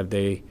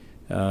 25-day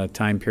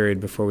time period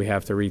before we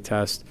have to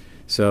retest.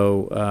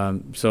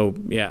 So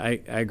yeah, I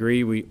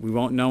agree. We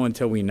won't know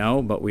until we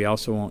know, but we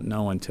also won't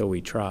know until we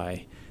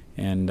try.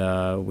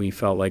 And we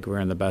felt like we're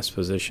in the best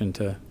position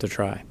to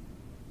try.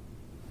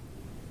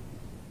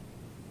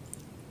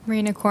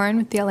 Marina Corn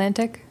with The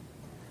Atlantic.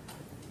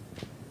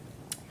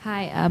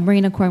 Hi,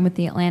 Marina Corn with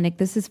The Atlantic.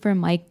 This is for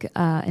Mike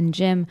and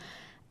Jim.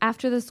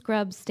 After the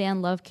scrub,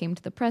 Stan Love came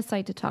to the press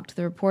site to talk to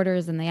the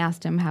reporters, and they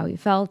asked him how he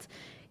felt.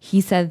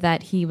 He said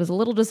that he was a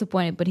little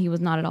disappointed, but he was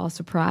not at all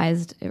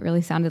surprised. It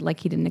really sounded like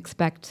he didn't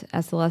expect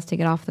SLS to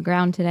get off the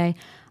ground today.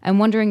 I'm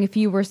wondering if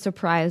you were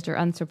surprised or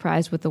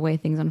unsurprised with the way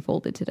things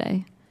unfolded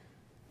today.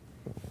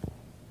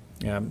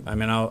 Yeah, I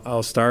mean,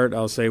 I'll start.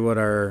 I'll say what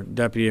our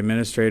deputy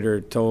administrator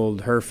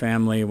told her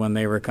family when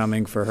they were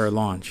coming for her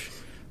launch.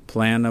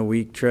 Plan a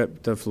week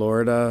trip to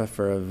Florida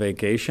for a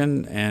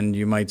vacation, and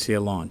you might see a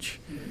launch,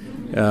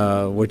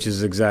 which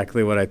is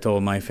exactly what I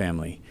told my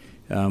family.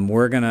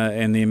 We're going to,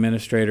 and the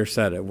administrator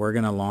said it, we're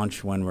going to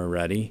launch when we're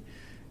ready,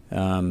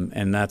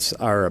 and that's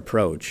our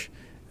approach.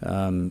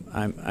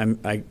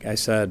 I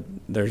said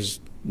there's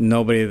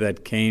nobody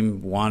that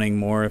came wanting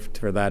more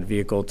for that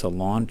vehicle to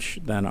launch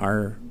than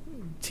our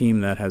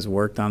team that has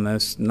worked on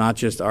this. Not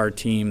just our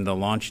team, the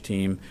launch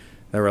team.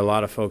 There were a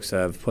lot of folks that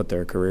have put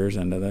their careers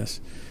into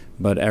this,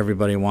 but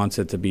everybody wants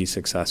it to be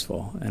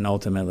successful, and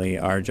ultimately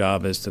our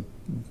job is to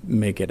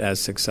make it as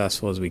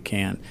successful as we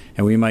can.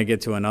 And we might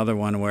get to another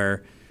one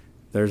where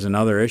there's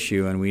another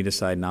issue and we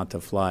decide not to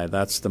fly.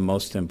 That's the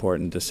most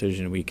important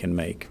decision we can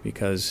make,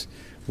 because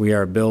we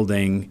are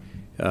building.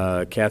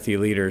 Kathy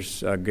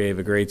Leaders gave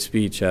a great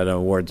speech at an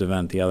awards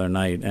event the other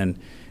night,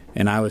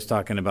 and I was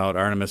talking about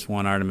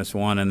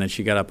Artemis-1, and then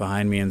she got up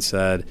behind me and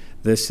said,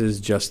 "This is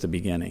just the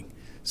beginning."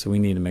 So we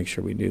need to make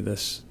sure we do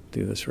this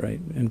right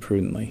and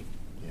prudently.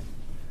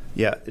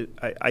 Yeah,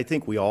 I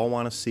think we all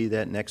want to see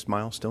that next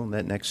milestone,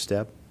 that next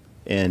step,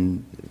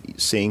 and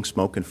seeing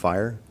smoke and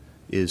fire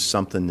is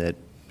something that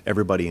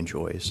everybody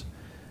enjoys.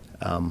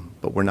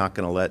 But we're not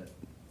going to let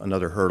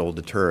another hurdle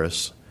deter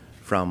us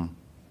from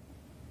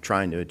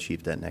trying to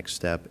achieve that next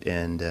step.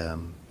 And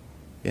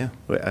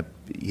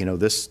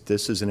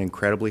this is an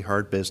incredibly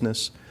hard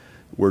business.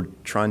 We're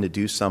trying to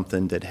do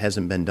something that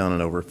hasn't been done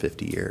in over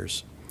 50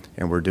 years.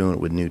 And we're doing it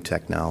with new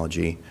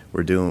technology.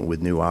 We're doing it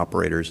with new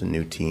operators and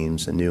new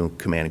teams and new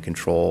command and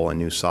control and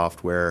new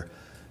software.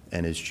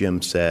 And as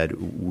Jim said,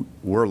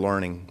 we're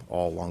learning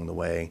all along the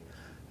way.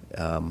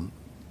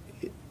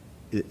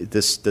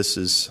 This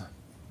is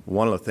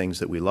one of the things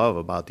that we love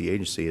about the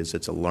agency is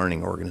it's a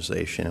learning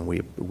organization, and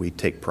we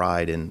take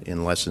pride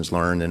in lessons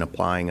learned and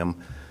applying them.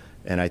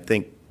 And I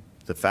think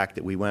the fact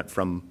that we went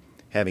from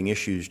having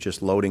issues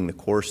just loading the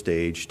core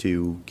stage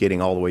to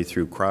getting all the way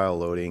through cryo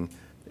loading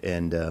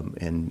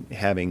and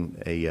having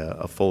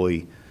a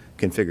fully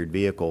configured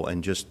vehicle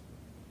and just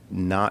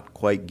not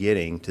quite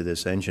getting to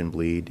this engine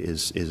bleed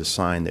is a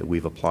sign that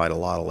we've applied a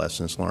lot of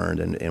lessons learned,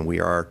 and we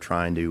are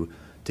trying to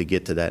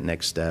get to that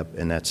next step,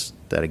 and that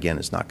again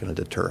is not going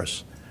to deter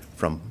us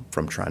from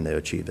trying to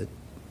achieve it.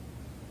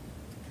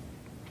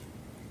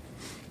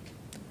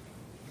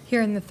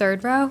 Here in the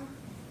third row.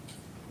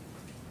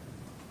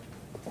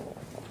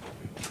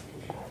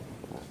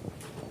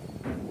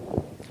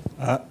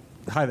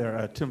 Hi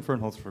there, Tim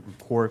Fernholz from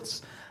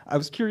Quartz. I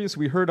was curious,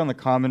 we heard on the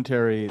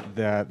commentary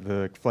that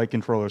the flight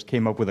controllers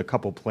came up with a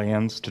couple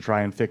plans to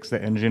try and fix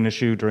the engine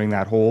issue during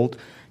that hold.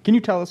 Can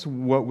you tell us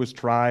what was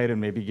tried and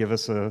maybe give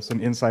us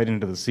some insight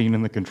into the scene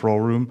in the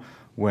control room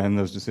when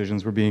those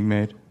decisions were being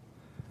made?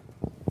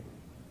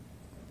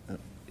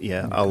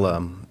 Yeah,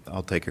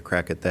 I'll take a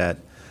crack at that.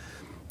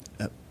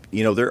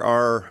 There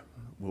are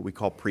what we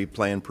call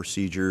pre-planned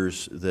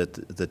procedures that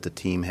the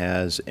team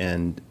has,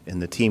 and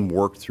the team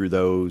worked through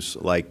those,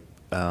 like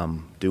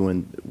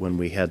doing when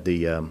we had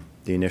the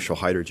initial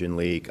hydrogen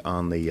leak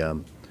on the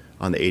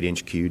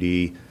 8-inch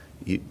QD.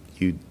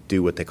 You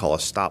do what they call a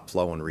stop,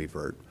 flow, and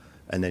revert,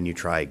 and then you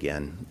try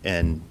again.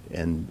 And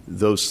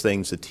those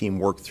things the team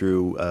worked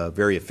through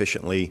very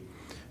efficiently,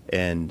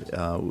 and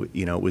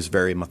it was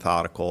very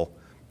methodical,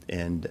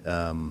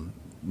 and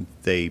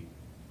they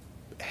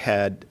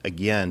had,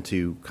 again,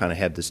 to kind of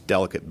have this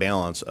delicate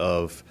balance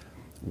of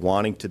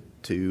wanting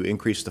to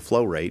increase the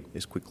flow rate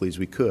as quickly as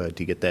we could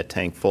to get that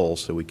tank full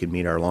so we could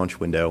meet our launch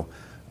window,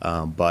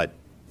 but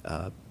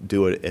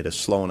do it at a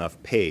slow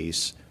enough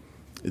pace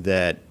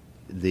that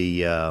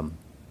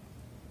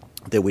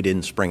that we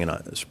didn't spring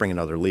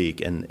another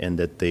leak, and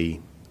that the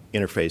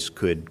interface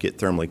could get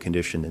thermally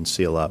conditioned and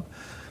seal up.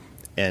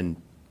 And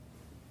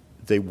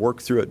they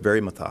worked through it very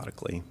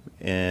methodically.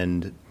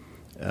 And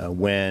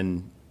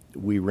when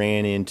we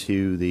ran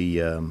into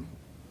the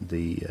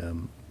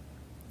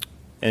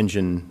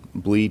engine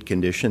bleed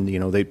condition,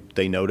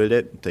 they noted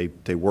it.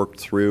 They worked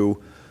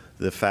through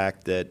the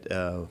fact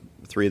that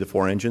 3 of the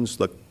 4 engines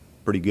looked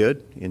pretty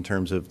good in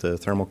terms of the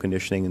thermal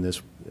conditioning, and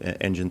this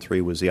engine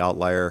 3 was the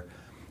outlier.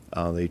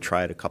 They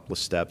tried a couple of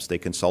steps. They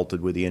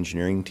consulted with the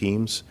engineering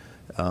teams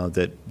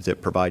that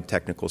provide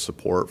technical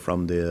support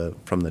from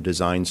the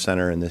design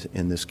center.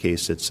 In this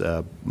case, it's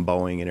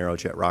Boeing and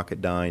Aerojet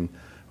Rocketdyne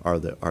are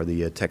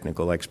the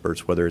technical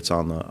experts, whether it's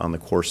on the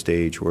core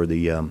stage or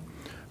the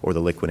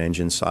liquid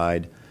engine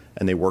side,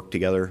 and they worked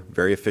together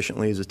very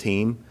efficiently as a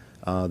team.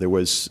 There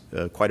was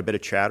quite a bit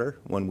of chatter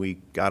when we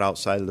got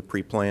outside of the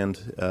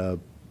pre-planned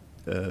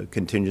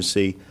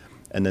contingency,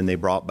 and then they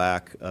brought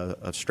back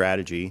a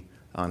strategy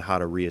on how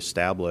to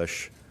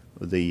reestablish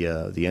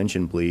the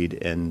engine bleed,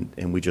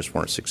 and we just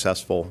weren't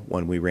successful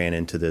when we ran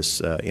into this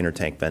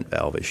intertank vent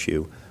valve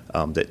issue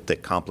that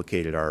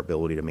complicated our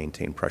ability to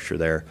maintain pressure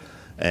there.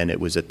 And it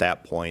was at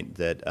that point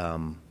that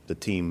the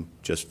team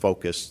just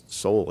focused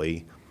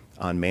solely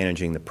on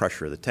managing the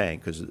pressure of the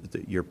tank, because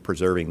you're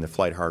preserving the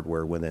flight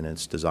hardware within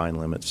its design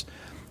limits.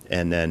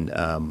 And then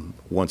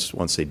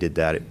once they did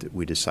that,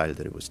 we decided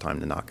that it was time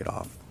to knock it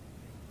off.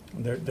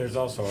 There's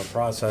also a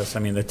process. I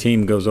mean, the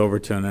team goes over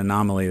to an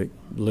anomaly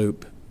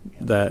loop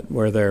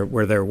where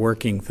they're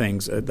working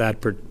things at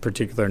that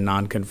particular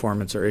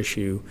nonconformance or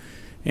issue,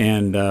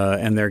 and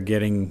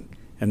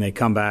they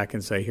come back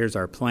and say, "Here's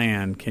our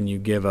plan. Can you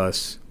give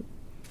us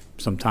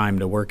some time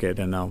to work it?"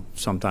 And they'll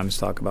sometimes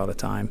talk about a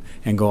time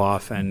and go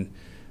off and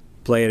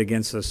play it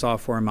against a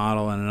software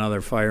model in another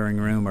firing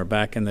room, or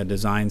back in the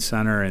design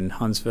center in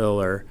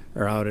Huntsville, or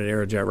out at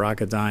Aerojet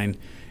Rocketdyne,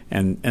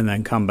 and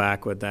then come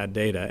back with that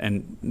data.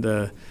 And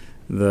the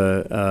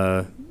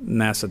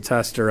NASA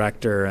test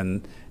director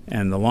and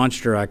the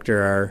launch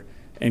director are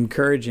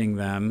encouraging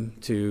them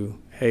to,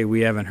 hey,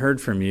 we haven't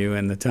heard from you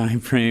in the time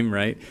frame,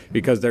 right?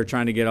 Because they're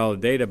trying to get all the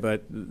data,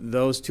 but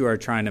those two are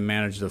trying to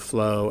manage the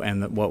flow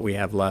and what we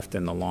have left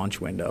in the launch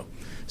window.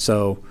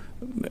 So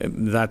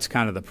that's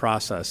kind of the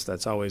process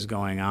that's always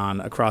going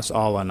on across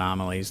all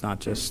anomalies, not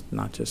just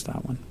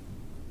that one.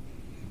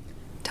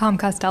 Tom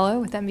Costello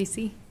with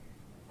NBC.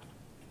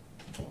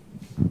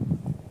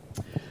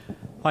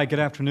 Hi, good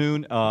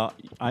afternoon.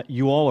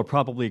 You all are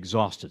probably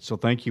exhausted, so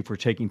thank you for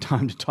taking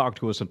time to talk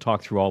to us and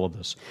talk through all of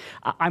this.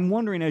 I'm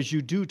wondering, as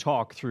you do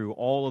talk through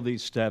all of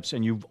these steps,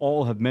 and you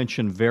all have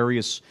mentioned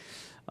various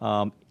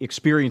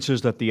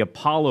experiences that the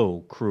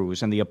Apollo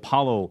crews and the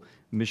Apollo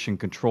mission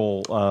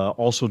control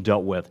also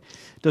dealt with,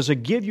 does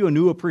it give you a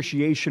new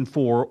appreciation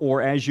for,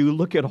 or as you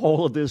look at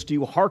all of this, do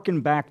you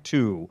hearken back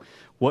to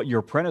what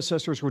your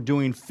predecessors were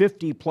doing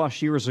 50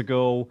 plus years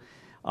ago?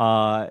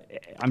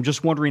 I'm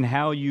just wondering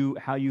how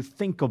you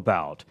think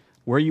about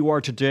where you are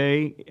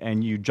today,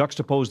 and you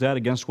juxtapose that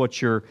against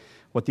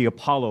what the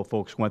Apollo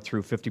folks went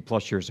through 50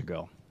 plus years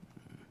ago.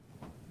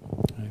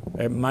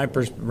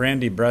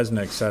 Randy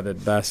Bresnik said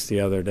it best the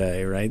other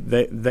day, right?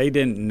 They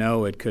didn't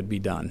know it could be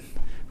done,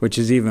 which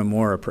is even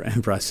more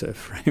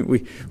impressive,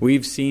 right?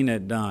 We've seen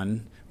it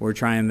done. We're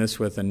trying this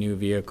with a new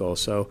vehicle,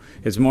 so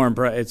it's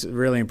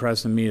really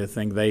impressive to me to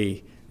think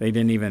they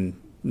didn't even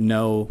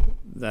know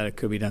that it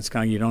could be done. It's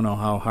kind of, you don't know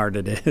how hard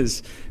it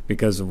is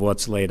because of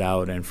what's laid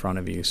out in front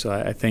of you. So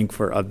I think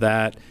for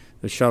that,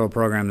 the shuttle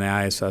program,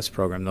 the ISS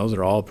program, those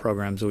are all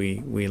programs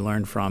we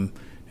learn from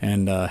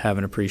and have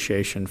an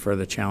appreciation for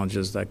the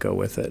challenges that go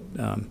with it.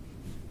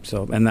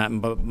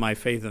 But my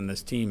faith in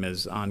this team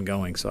is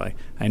ongoing. So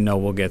I know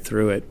we'll get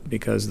through it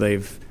because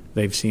they've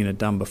seen it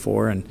done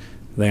before and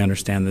they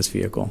understand this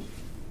vehicle.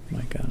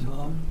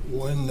 Tom,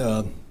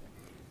 one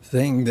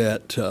thing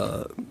that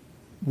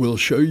will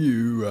show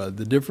you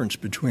the difference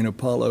between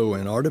Apollo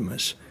and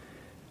Artemis.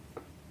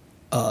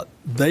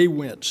 They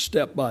went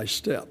step by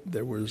step.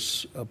 There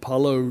was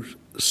Apollo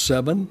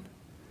 7,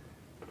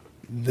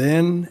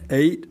 then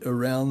 8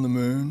 around the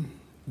moon,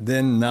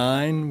 then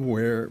 9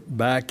 where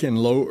back in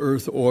low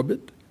Earth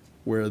orbit,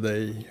 where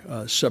they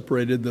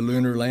separated the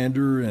lunar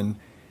lander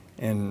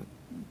and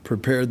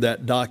prepared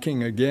that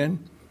docking again.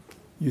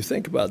 You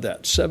think about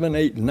that, 7,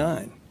 8, and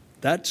 9.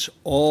 That's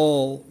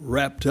all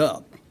wrapped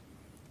up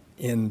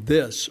in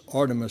this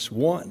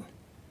Artemis-1.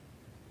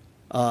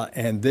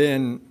 And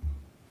then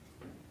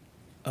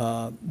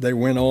they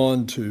went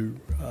on to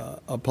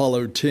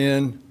Apollo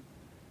 10.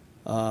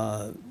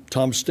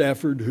 Tom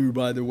Stafford, who,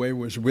 by the way,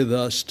 was with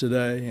us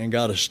today and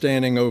got a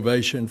standing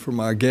ovation from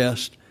our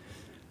guest,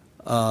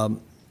 and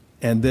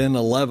then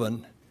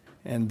 11,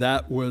 and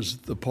that was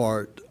the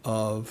part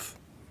of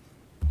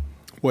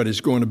what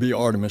is going to be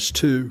Artemis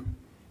 2,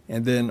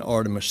 and then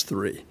Artemis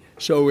 3.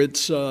 So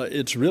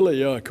it's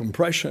really a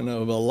compression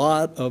of a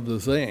lot of the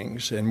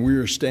things, and we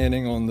are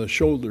standing on the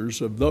shoulders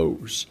of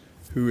those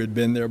who had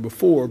been there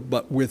before,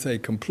 but with a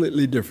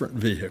completely different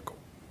vehicle.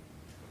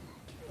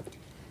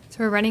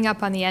 So we're running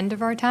up on the end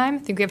of our time. I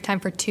think we have time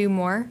for two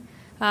more.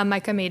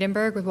 Micah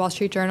Maidenberg with Wall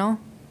Street Journal.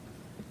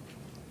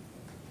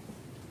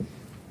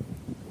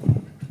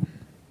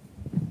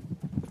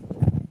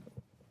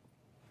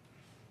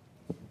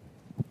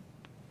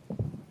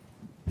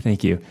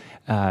 Thank you.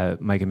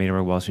 Micah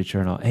Maidenberg, Wall Street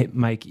Journal. Hey,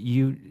 Mike,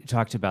 you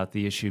talked about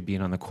the issue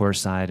being on the core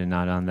side and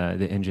not on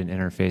the engine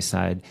interface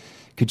side.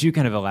 Could you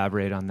kind of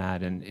elaborate on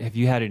that? And have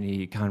you had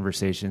any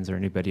conversations, or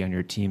anybody on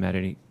your team had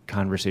any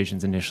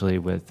conversations initially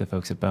with the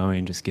folks at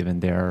Boeing, just given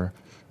their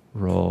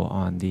role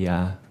on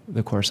the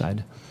core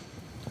side?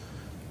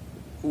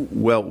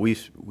 Well,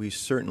 we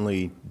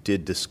certainly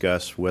did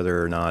discuss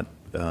whether or not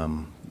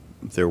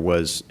there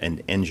was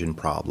an engine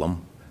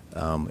problem.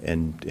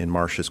 And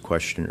Marcia's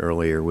question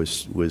earlier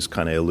was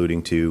kind of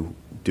alluding to,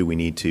 do we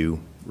need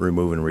to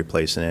remove and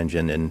replace an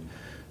engine?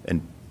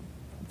 And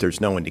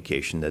there's no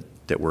indication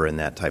that we're in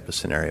that type of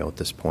scenario at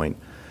this point.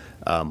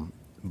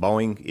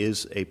 Boeing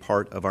is a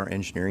part of our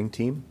engineering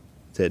team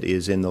that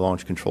is in the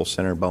Launch Control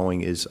Center.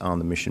 Boeing is on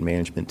the mission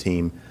management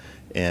team,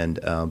 and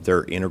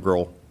they're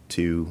integral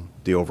to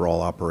the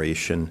overall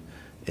operation.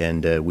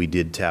 And we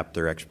did tap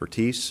their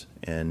expertise,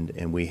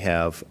 and we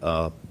have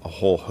a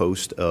whole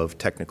host of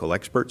technical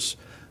experts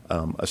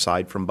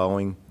aside from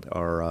Boeing.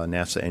 Our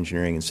NASA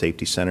Engineering and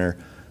Safety Center,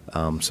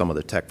 some of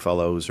the tech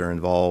fellows are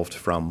involved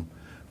from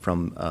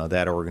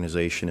that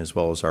organization, as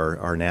well as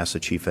our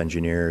NASA chief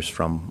engineers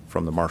from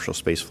the Marshall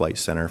Space Flight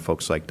Center,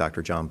 folks like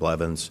Dr. John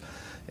Blevins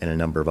and a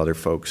number of other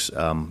folks,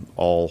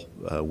 all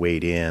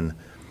weighed in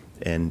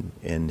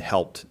and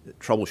helped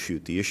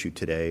troubleshoot the issue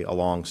today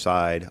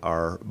alongside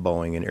our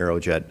Boeing and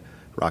Aerojet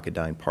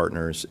Rocketdyne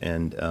partners.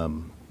 And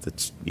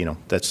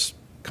that's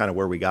kind of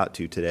where we got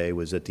to today.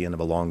 Was at the end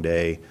of a long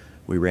day,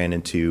 we ran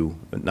into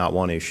not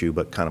one issue,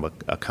 but kind of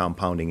a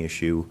compounding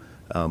issue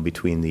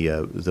between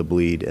the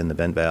bleed and the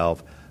vent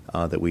valve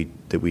that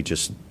we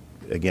just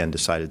again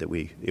decided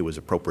that it was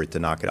appropriate to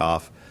knock it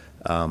off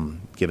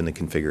given the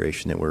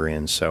configuration that we're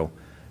in. So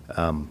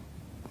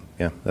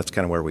yeah, that's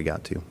kind of where we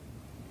got to.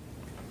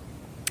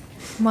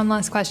 One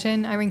last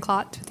question. Irene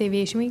Klotz with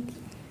Aviation Week.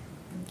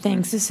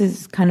 Thanks. This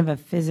is kind of a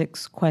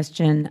physics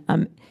question.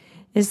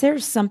 Is there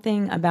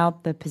something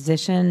about the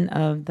position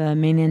of the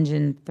main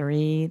engine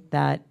 3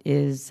 that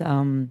is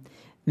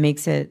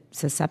makes it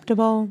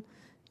susceptible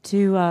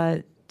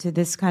to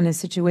this kind of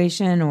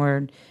situation,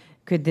 or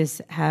could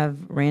this have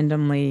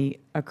randomly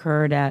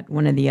occurred at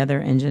one of the other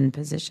engine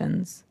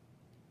positions?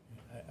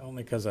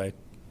 Only because I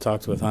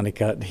talked with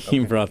Honeycutt, he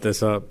brought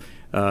this up.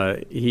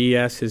 He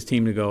asked his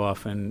team to go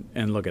off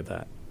and look at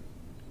that.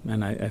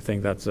 And I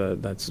think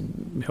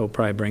he'll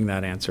probably bring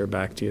that answer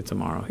back to you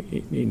tomorrow.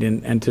 He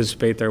didn't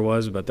anticipate there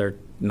was, but they're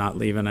not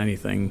leaving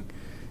anything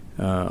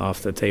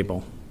off the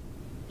table.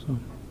 So.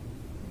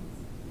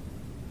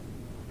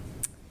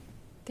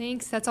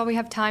 Thanks. That's all we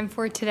have time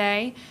for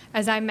today.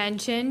 As I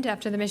mentioned,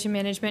 after the mission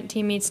management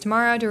team meets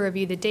tomorrow to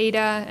review the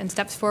data and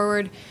steps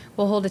forward,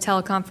 we'll hold a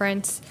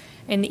teleconference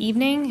in the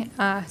evening.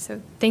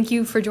 So thank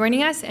you for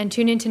joining us, and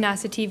tune into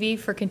NASA TV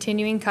for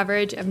continuing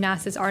coverage of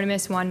NASA's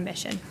Artemis-1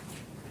 mission.